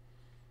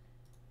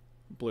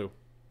 Blue.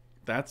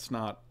 That's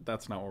not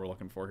what we're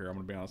looking for here, I'm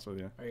going to be honest with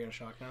you. Are you going to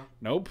shock now?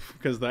 Nope,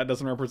 because that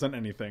doesn't represent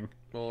anything.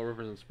 Well, it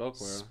represents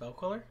Spellqueller. Spell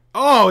Queller?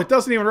 Oh, it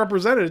doesn't even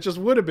represent it. It just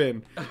would have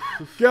been.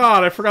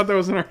 God, I forgot that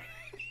was in our...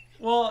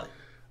 Well...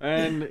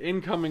 An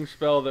incoming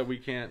spell that we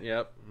can't...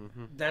 Yep.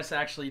 Mm-hmm. That's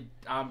actually...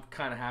 I'm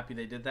kind of happy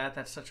they did that.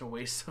 That's such a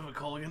waste of a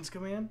Colligan's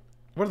command.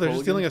 What are they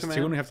just dealing us Hooligan's 2 and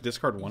command? we have to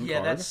discard 1 Yeah,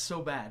 card? that's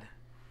so bad.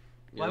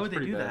 Yeah, Why that's would they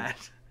pretty do bad.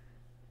 that?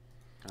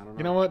 I don't know.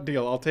 You know what?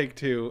 Deal. I'll take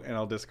 2 and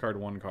I'll discard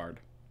 1 card.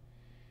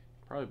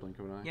 Probably Blink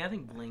of an Eye. Yeah, I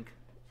think Blink.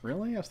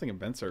 Really? I was thinking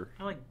Venser.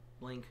 I like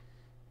Blink.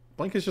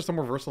 Blink is just a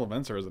more versatile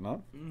Venser, is it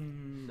not?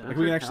 No. Like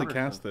we can actually counter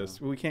cast stuff, this.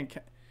 though. We can't.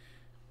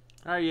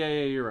 Oh, yeah,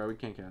 you're right. We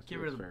can't cast Get it.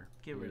 rid That's of fair.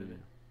 Get rid of Yeah,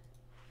 it.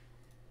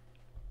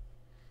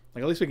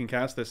 Like at least we can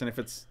cast this, and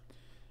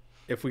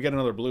if we get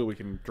another blue, we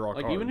can draw a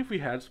Like, card. even if we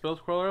had Spell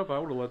Scroller up, I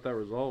would have let that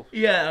resolve.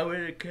 Yeah, I would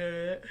have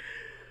countered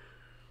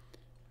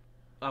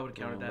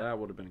that. That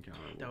would have been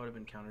counterable. That would have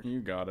been countered.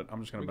 You got it. I'm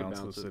just gonna We could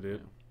bounce this it,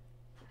 idiot.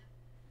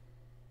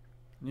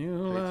 yeah.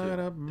 You Take light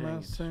 2. up my Dang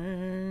it.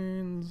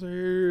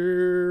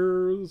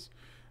 senses.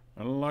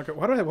 I like it.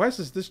 Why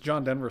is this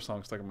John Denver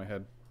song stuck in my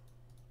head?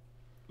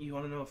 You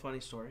want to know a funny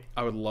story?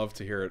 I would love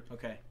to hear it.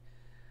 Okay.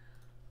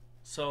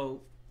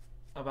 So,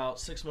 about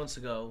 6 months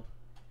ago,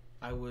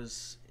 I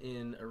was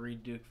in a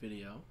Reed Duke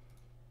video.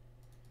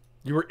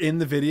 You were in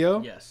the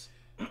video? Yes,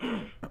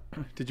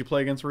 Did you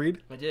play against Reed?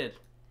 I did.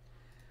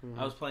 Mhm.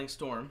 I was playing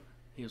Storm.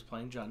 He was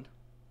playing Jund.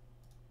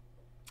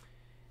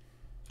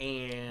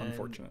 And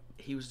Unfortunate.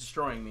 he was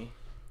destroying me.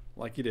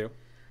 Like you do.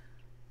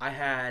 I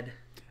had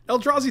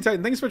Eldrazi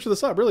Titan, thanks so much for the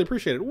sub. Really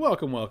appreciate it.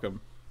 Welcome, welcome.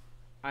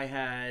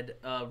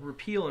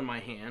 Repeal in my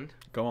hand.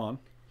 Go on.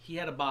 He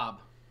had a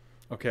Bob.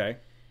 Okay.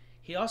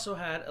 He also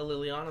had a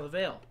Liliana the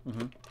Veil.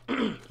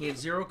 He had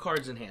 0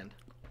 cards in hand.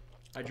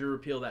 I drew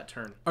Repeal that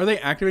turn. Are they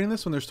activating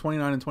this when there's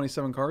 29 and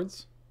 27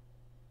 cards?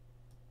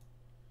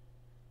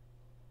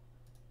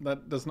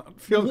 That does not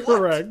feel What?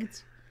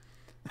 correct.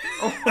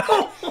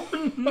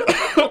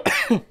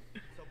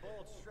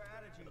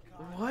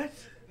 What?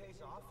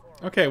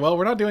 Okay, well,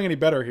 we're not doing any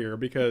better here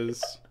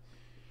because,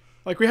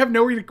 like, we have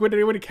no way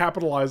to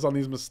capitalize on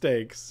these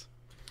mistakes.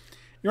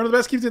 You're one of the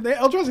best keeps it.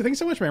 Eldrazi, thanks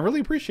so much, man. Really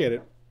appreciate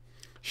it.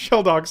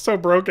 Shell Dog's so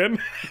broken.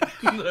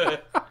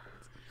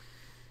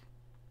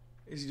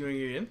 Is he doing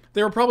it again?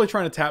 They were probably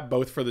trying to tap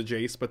both for the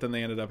Jace, but then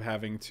they ended up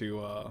having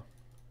to,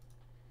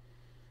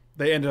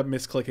 they ended up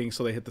misclicking,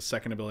 so they hit the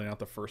second ability, not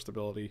the first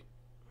ability.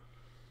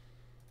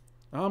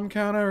 I'm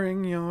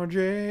countering your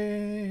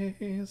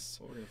Jace.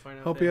 Well, we're gonna find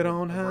out. Hope they you have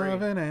don't a have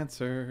Braid an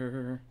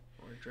answer.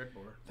 or a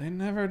Dreadbore. They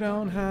never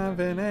don't have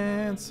an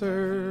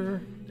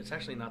answer. It's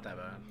actually not that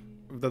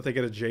bad. That they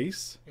get a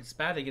Jace? It's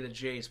bad they get a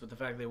Jace, but the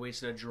fact they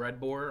wasted a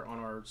Dreadbore on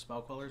our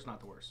spell queller is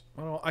not the worst.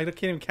 Well, I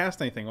can't even cast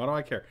anything. Why do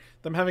I care?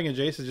 Them having a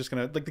Jace is just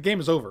gonna, like, the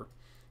game is over.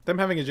 Them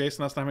having a Jace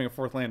and us not having a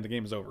 4th land, the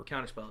game is over.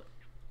 Counterspell it.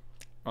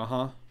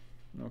 Uh-huh.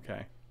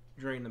 Okay.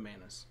 Drain the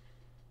manas.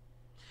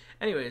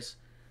 Anyways,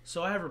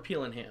 so I have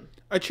Repeal in hand.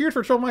 I cheered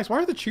for Trouble Mice. Why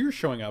are the cheers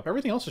showing up?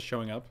 Everything else is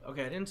showing up.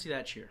 Okay, I didn't see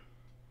that cheer.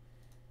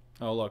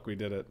 Oh, look, we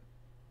did it.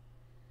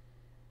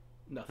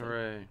 Nothing.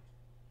 Hooray.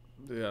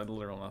 Yeah,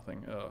 literal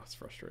nothing. Oh, it's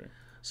frustrating.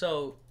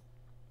 So,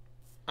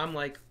 I'm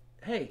like,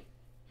 hey,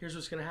 here's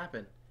what's going to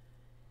happen.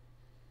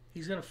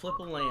 He's going to flip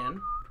a land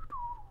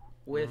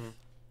with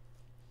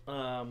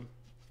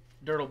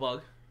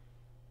Dirtlebug,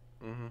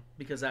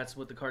 because that's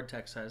what the card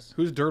text says.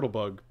 Who's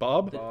Dirtlebug?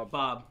 Bob?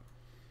 Bob.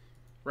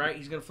 Right?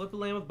 He's going to flip a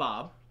land with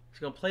Bob. He's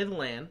going to play the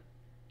land,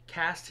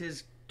 cast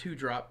his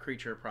 2-drop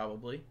creature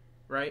probably,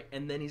 right?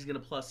 And then he's going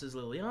to plus his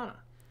Liliana.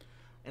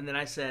 And then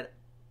I said,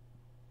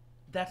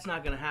 that's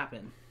not going to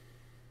happen.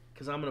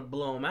 Because I'm going to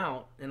blow him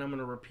out, and I'm going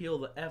to repeal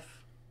the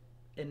F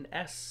and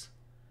S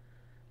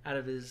out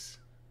of his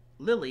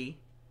Lily,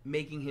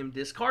 making him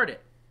discard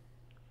it.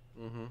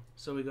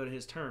 So we go to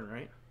his turn,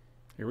 right?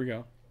 Here we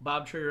go.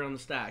 Bob trigger on the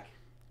stack.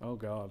 Oh,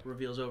 God.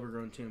 Reveals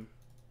Overgrown Tomb.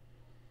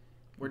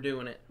 We're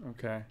doing it.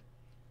 Okay.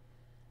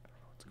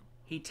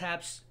 He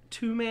taps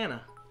 2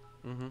 mana.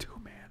 2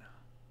 mana.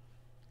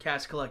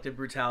 Cast Collective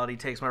Brutality,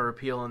 takes my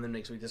repeal, and then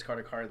makes me discard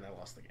a card, and I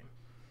lost the game.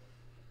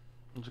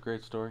 It's a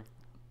great story.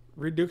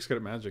 Reed Duke's good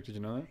at Magic. Did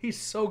you know that? He's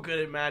so good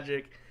at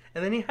Magic.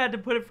 And then he had to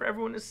put it for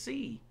everyone to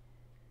see.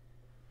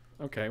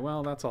 Okay,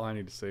 well, that's all I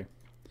need to see.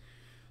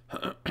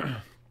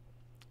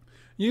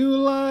 You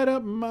light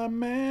up my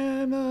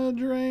mana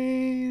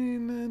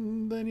drain,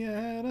 and then you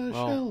had a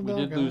Well, shell we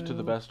did dog lose to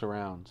the out. best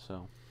around,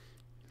 so.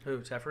 Who,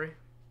 Teferi?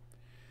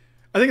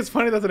 I think it's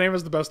funny that the name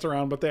is the best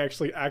around, but they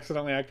actually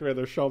accidentally activated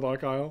their shell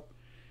dog Isle.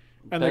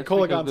 And That's the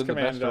Kolagon's because they're the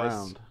command best does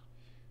around.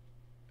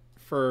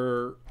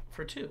 for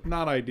For 2.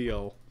 not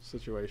ideal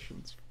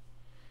situations.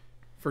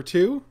 For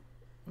 2?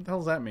 What the hell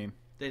does that mean?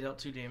 They dealt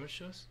 2 damage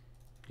to us?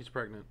 He's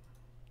pregnant.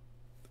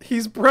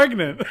 He's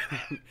pregnant.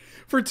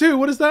 For 2,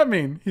 what does that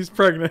mean? He's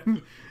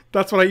pregnant.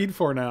 That's what I eat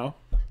for now.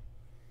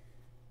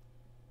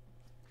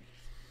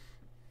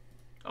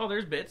 Oh,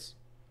 there's bits.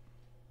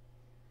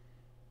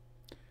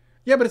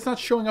 Yeah, but it's not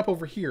showing up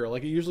over here.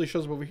 Like, it usually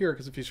shows up over here,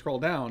 because if you scroll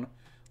down...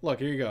 Look,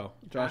 here you go.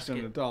 Josh did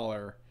it.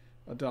 $1.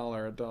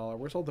 $1.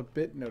 Where's all the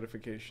bit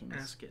notifications?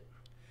 Ask it.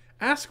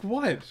 Ask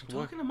what? I'm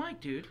talking to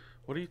Mike, dude.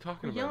 What are you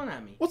talking You're about? yelling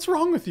at me. What's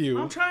wrong with you?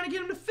 I'm trying to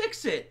get him to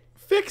fix it.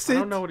 Fix I it.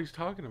 don't know what he's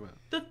talking about.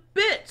 The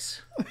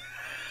bits.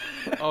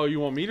 Oh, you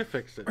want me to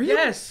fix it? Are you-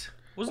 Yes.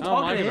 Wasn't How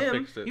am I talking to gonna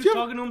him. fix it? He Do was you have-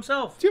 talking to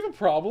himself. Do you have a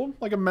problem?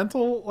 Like a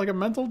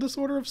mental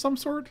disorder of some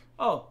sort?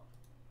 Oh.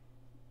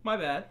 My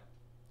bad.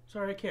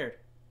 Sorry, I cared.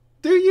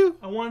 Do you?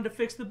 I wanted to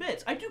fix the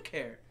bits. I do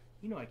care.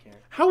 You know I care.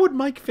 How would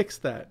Mike fix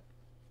that?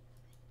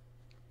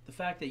 The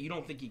fact that you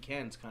don't think he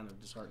can is kind of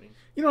disheartening.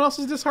 You know what else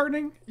is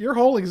disheartening? Your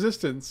whole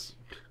existence.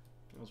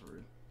 That was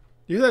rude.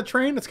 You hear that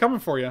train? It's coming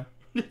for you.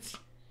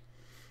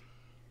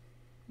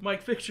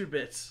 Mike, fix your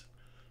bits.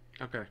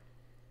 Okay.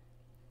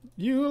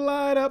 You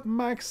light up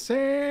Mike's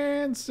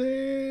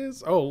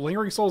senses. Oh,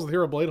 Lingering Souls with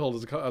Hero Blade Hold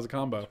as a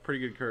combo. Pretty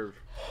good curve.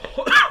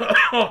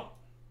 All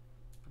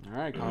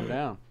right, calm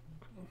down.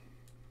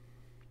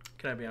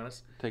 Can I be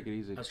honest? Take it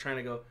easy. I was trying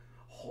to go,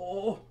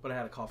 oh, but I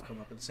had a cough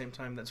come up at the same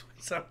time. That's why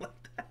it sounded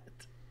like that.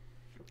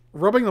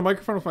 Rubbing the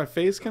microphone with my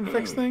face can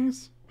fix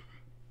things?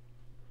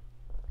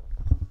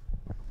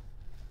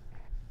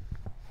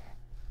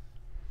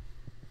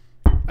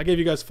 I gave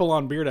you guys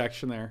full-on beard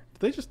action there. Did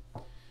they just...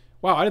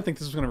 Wow, I didn't think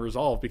this was going to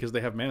resolve because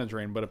they have mana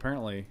drain, but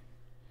apparently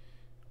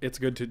it's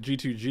good to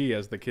G2G,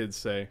 as the kids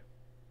say.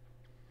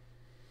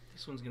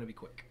 This one's going to be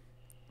quick.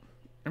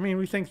 I mean,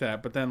 we think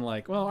that, but then,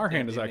 like, well, our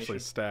hand is Damnation. actually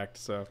stacked,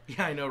 so...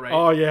 Yeah, I know, right?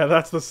 Oh, yeah,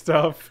 that's the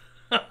stuff.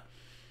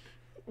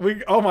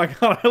 Oh, my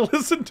God, I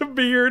listened to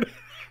Beard.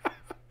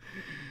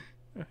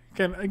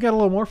 I got a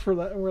little more for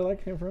that, where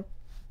that came from.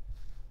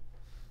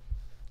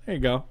 There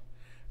you go.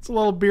 It's a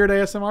little Beard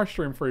ASMR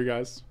stream for you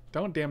guys.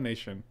 Don't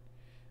damnation.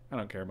 I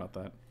don't care about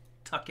that.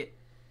 Tuck it.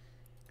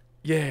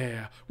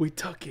 Yeah, we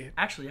tuck it.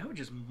 Actually, I would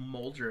just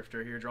Mold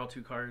Drifter here. Draw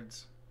 2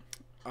 cards.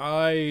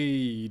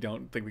 I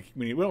don't think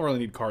we don't really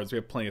need cards. We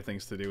have plenty of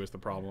things to do is the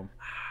problem.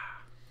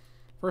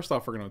 First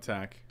off, we're going to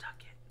attack. Tuck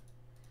it.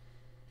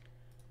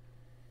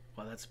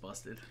 Wow, that's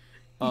busted.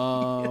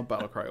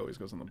 Battlecry always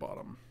goes on the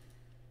bottom.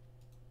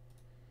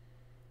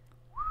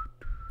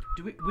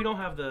 Do we don't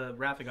have the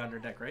Rathagon in our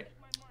deck, right?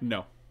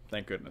 No,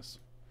 thank goodness.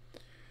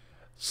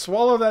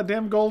 Swallow that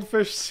damn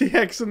goldfish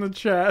CX in the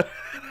chat.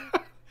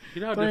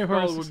 You know how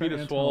difficult it would be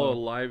to swallow a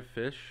live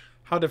fish?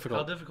 How difficult?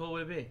 How difficult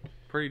would it be?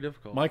 Pretty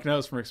difficult. Mike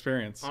knows from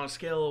experience. On a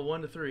scale of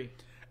 1 to 3.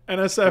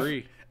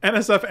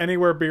 NSF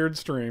Anywhere Beard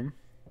stream.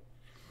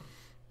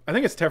 I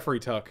think it's Teferi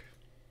Tuck.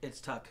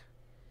 It's Tuck.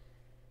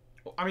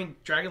 Well, I mean,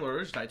 Dragon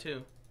Lord die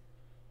too.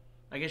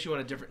 I guess you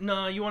want a different...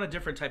 No, you want a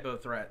different type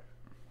of threat.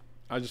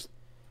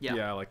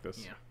 Yeah, I like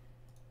this. Yeah.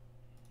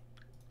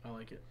 I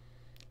like it.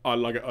 I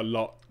like it a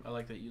lot. I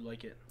like that you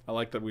like it. I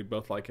like that we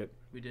both like it.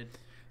 We did.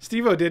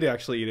 Steve-O did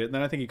actually eat it, and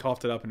then I think he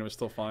coughed it up and it was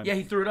still fine. Yeah,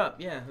 he threw it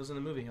up. Yeah, it was in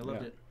the movie. I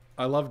loved it.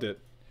 I loved it.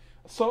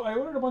 So I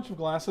ordered a bunch of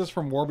glasses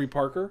from Warby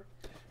Parker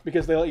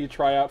because they let you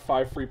try out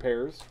 5 free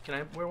pairs. Can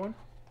I wear one?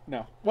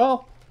 No.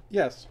 Well,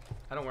 yes.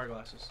 I don't wear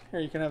glasses. Here,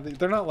 you can have these.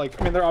 They're not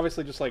like... I mean, they're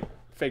obviously just like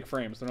fake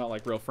frames. They're not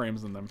like real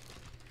frames in them.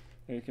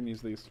 Here, you can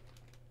use these.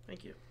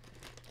 Thank you.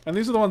 And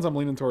these are the ones I'm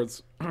leaning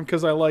towards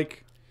because I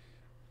like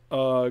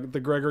the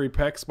Gregory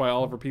Pecks by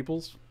Oliver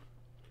Peoples.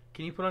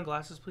 Can you put on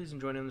glasses, please, and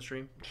join in the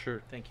stream?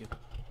 Sure. Thank you.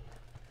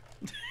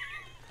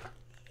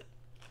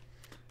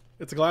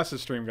 It's a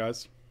glasses stream,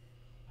 guys.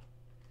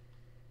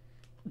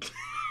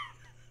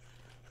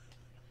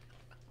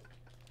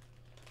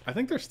 I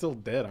think they're still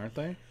dead, aren't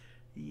they?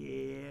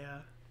 Yeah.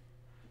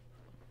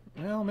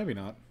 Well, maybe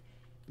not.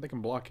 They can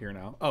block here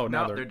now. Oh,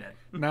 now they're dead.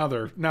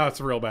 Now it's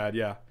real bad.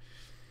 Yeah,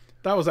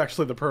 that was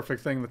actually the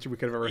perfect thing that we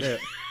could have ever hit.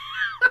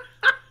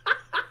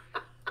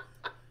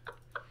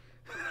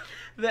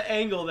 The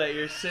angle that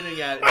you're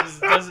sitting at just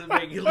doesn't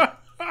make it look...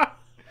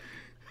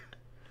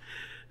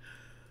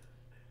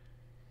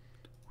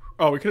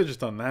 Oh, we could have just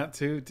done that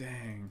too.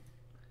 Dang.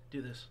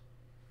 Do this.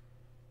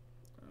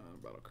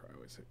 Battlecry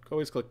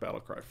always click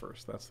Battlecry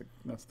first. That's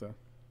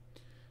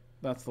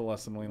the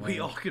lesson we learned. We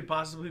all could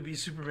possibly be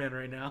Superman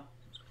right now.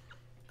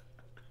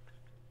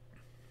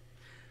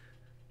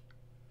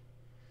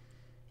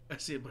 I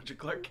see a bunch of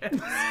Clark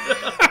Kents.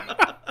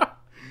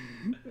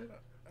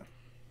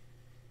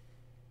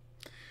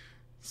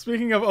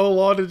 Speaking of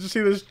Olaw, did you see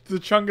the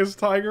Chungus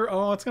tiger?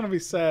 Oh, it's gonna be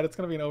sad. It's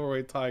gonna be an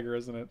overweight tiger,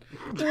 isn't it?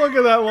 Look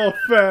at that little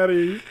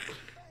fatty.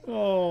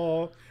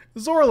 Oh,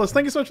 Zorless,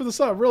 thank you so much for the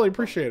sub. Really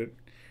appreciate it.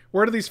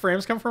 Where do these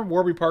frames come from?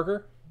 Warby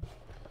Parker.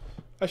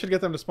 I should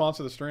get them to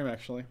sponsor the stream.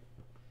 Actually,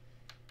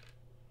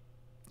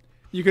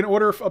 you can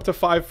order up to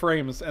 5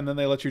 frames, and then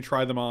they let you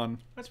try them on.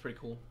 That's pretty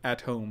cool.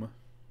 At home,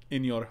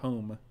 in your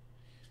home.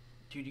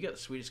 Dude, you got the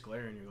sweetest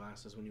glare in your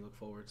glasses when you look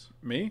forwards.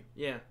 Me?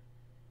 Yeah.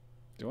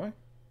 Do I?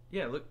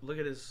 Yeah, look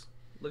at his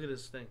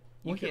thing.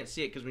 You Look can't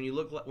see it because when you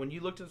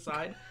look to the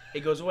side,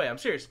 it goes away. I'm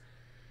serious.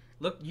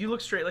 You look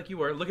straight like you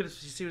were. Look at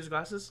his. You see his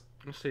glasses?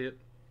 I see it.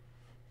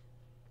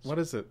 What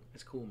is it?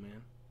 It's cool,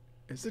 man.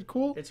 Is it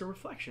cool? It's a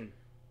reflection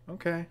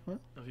Okay. Well,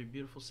 of your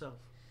beautiful self.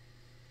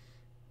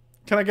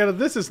 can I get a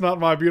 "This is not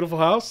my beautiful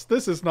house.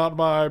 This is not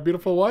my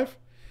beautiful wife"?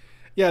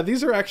 Yeah,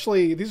 these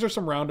are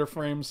some rounder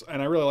frames,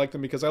 and I really like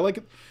them because I like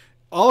it.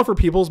 Oliver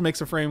Peoples makes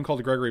a frame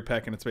called Gregory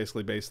Peck, and it's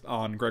basically based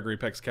on Gregory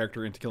Peck's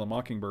character in To Kill a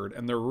Mockingbird,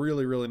 and they're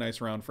really, really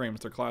nice round frames.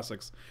 They're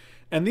classics.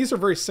 And these are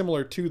very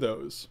similar to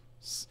those.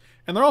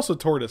 And they're also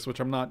tortoise, which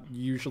I'm not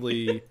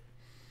usually...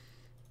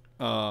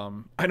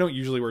 I don't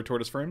usually wear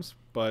tortoise frames,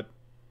 but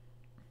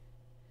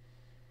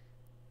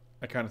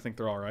I kind of think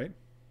they're all right.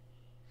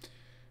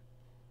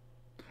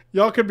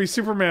 Y'all could be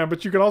Superman,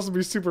 but you could also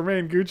be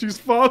Superman, Gucci's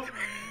father.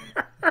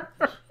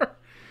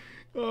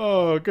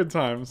 Oh, good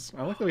times.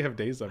 I like that we have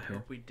days up I here.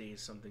 hope we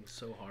daze something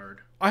so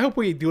hard. I hope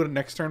we do it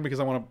next turn because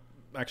I want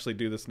to actually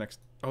do this next.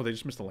 Oh, they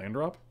just missed a land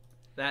drop?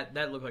 That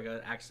looked like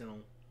an accidental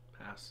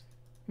pass.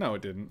 No,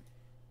 it didn't.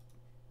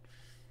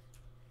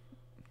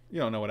 You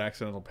don't know what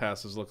accidental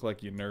passes look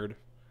like, you nerd.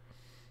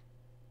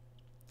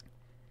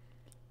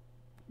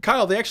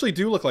 Kyle, they actually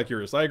do look like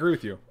yours. I agree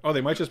with you. Oh,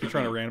 they might just be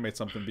trying to reanimate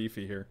something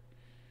beefy here.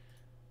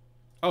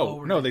 Oh, Oh,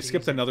 we're no, gonna they daze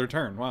skipped it. another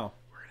turn. Wow.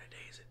 We're gonna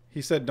daze it.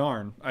 He said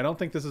darn. I don't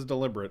think this is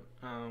deliberate.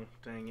 Oh,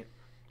 dang it.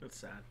 That's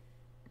sad.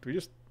 Do we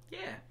just...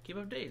 Yeah, keep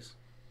up days.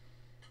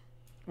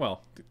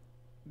 Well,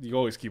 you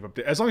always keep up...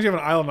 As long as you have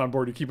an island on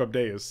board, you keep up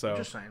days, so...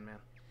 Just saying, man.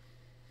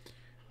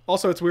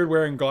 Also, it's weird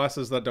wearing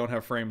glasses that don't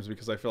have frames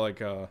because I feel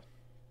like...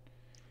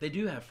 They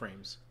do have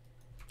frames.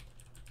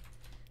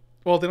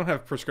 Well, they don't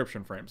have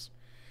prescription frames.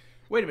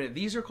 Wait a minute.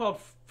 These are called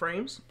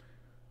frames?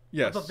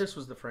 Yes. I thought this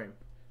was the frame.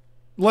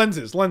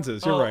 Lenses.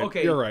 You're right.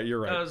 Okay. You're right.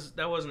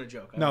 That wasn't a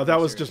joke. No, that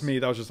was just me.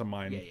 That was just a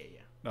mine. Yeah.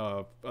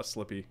 A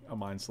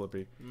mine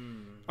slippy.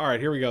 All right,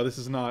 here we go. This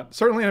is not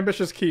certainly an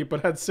ambitious keep,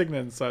 but had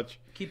Signet and such.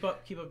 Keep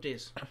up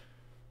days.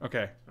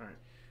 Okay. All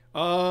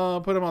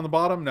right. Put him on the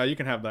bottom. No, you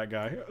can have that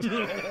guy.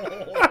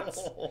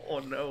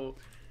 Oh no.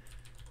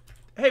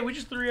 Hey, we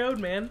just 3-0'd,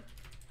 man.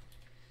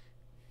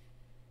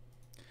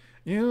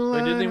 You. Wait,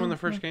 didn't they win the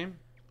first game?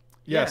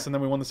 Yes, Yeah. and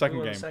then we won the second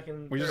We won game. the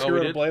second, We just third. screwed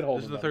we a did? blade hole.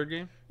 This is to the them. third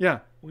game? Yeah.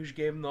 We just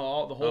gave them the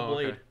whole Oh, okay.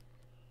 blade.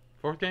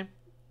 Fourth game?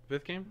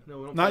 Fifth game? No,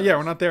 we don't Not play yet. those.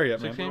 We're not there yet,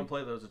 We man. Six- don't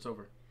play those. It's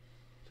over.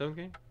 Seventh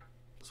game?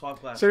 Swap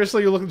class.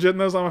 Seriously, you look legit in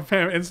those? I'm a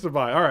fan. Insta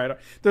buy. All right.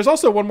 There's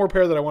also one more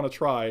pair that I want to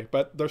try,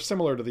 but they're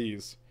similar to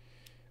these.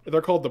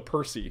 They're called the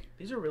Percy.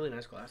 These are really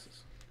nice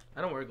glasses.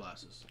 I don't wear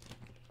glasses.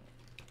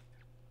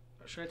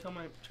 Should I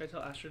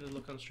tell Astrid to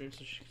look on stream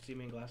so she can see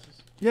me in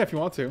glasses? Yeah, if you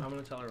want to. I'm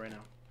gonna tell her right now.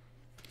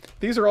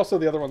 These are also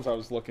the other ones I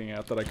was looking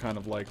at that I kind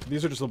of like.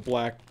 These are just a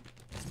black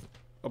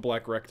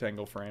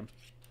rectangle frame.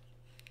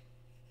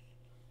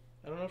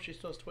 I don't know if she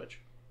still has Twitch.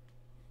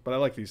 But I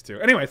like these two.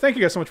 Anyway, thank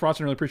you guys so much for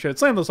watching. Really appreciate it.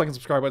 Slam those like and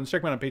subscribe buttons.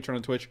 Check me out on Patreon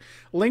and Twitch.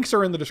 Links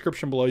are in the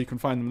description below. You can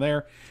find them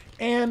there.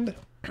 And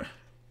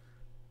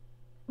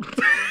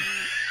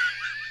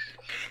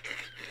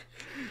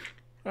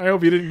I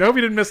hope you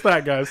didn't miss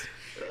that, guys.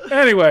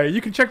 Anyway,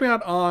 you can check me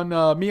out on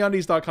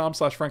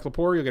meundies.com/Frank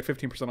Lepore. You'll get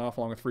 15% off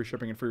along with free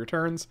shipping and free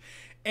returns.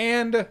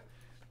 And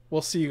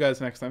we'll see you guys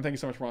next time. Thank you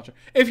so much for watching.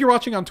 If you're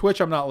watching on Twitch,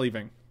 I'm not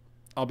leaving.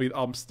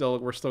 We're still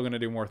going to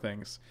do more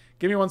things.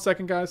 Give me 1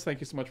 second, guys. Thank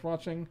you so much for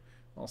watching.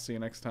 I'll see you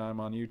next time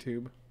on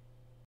YouTube.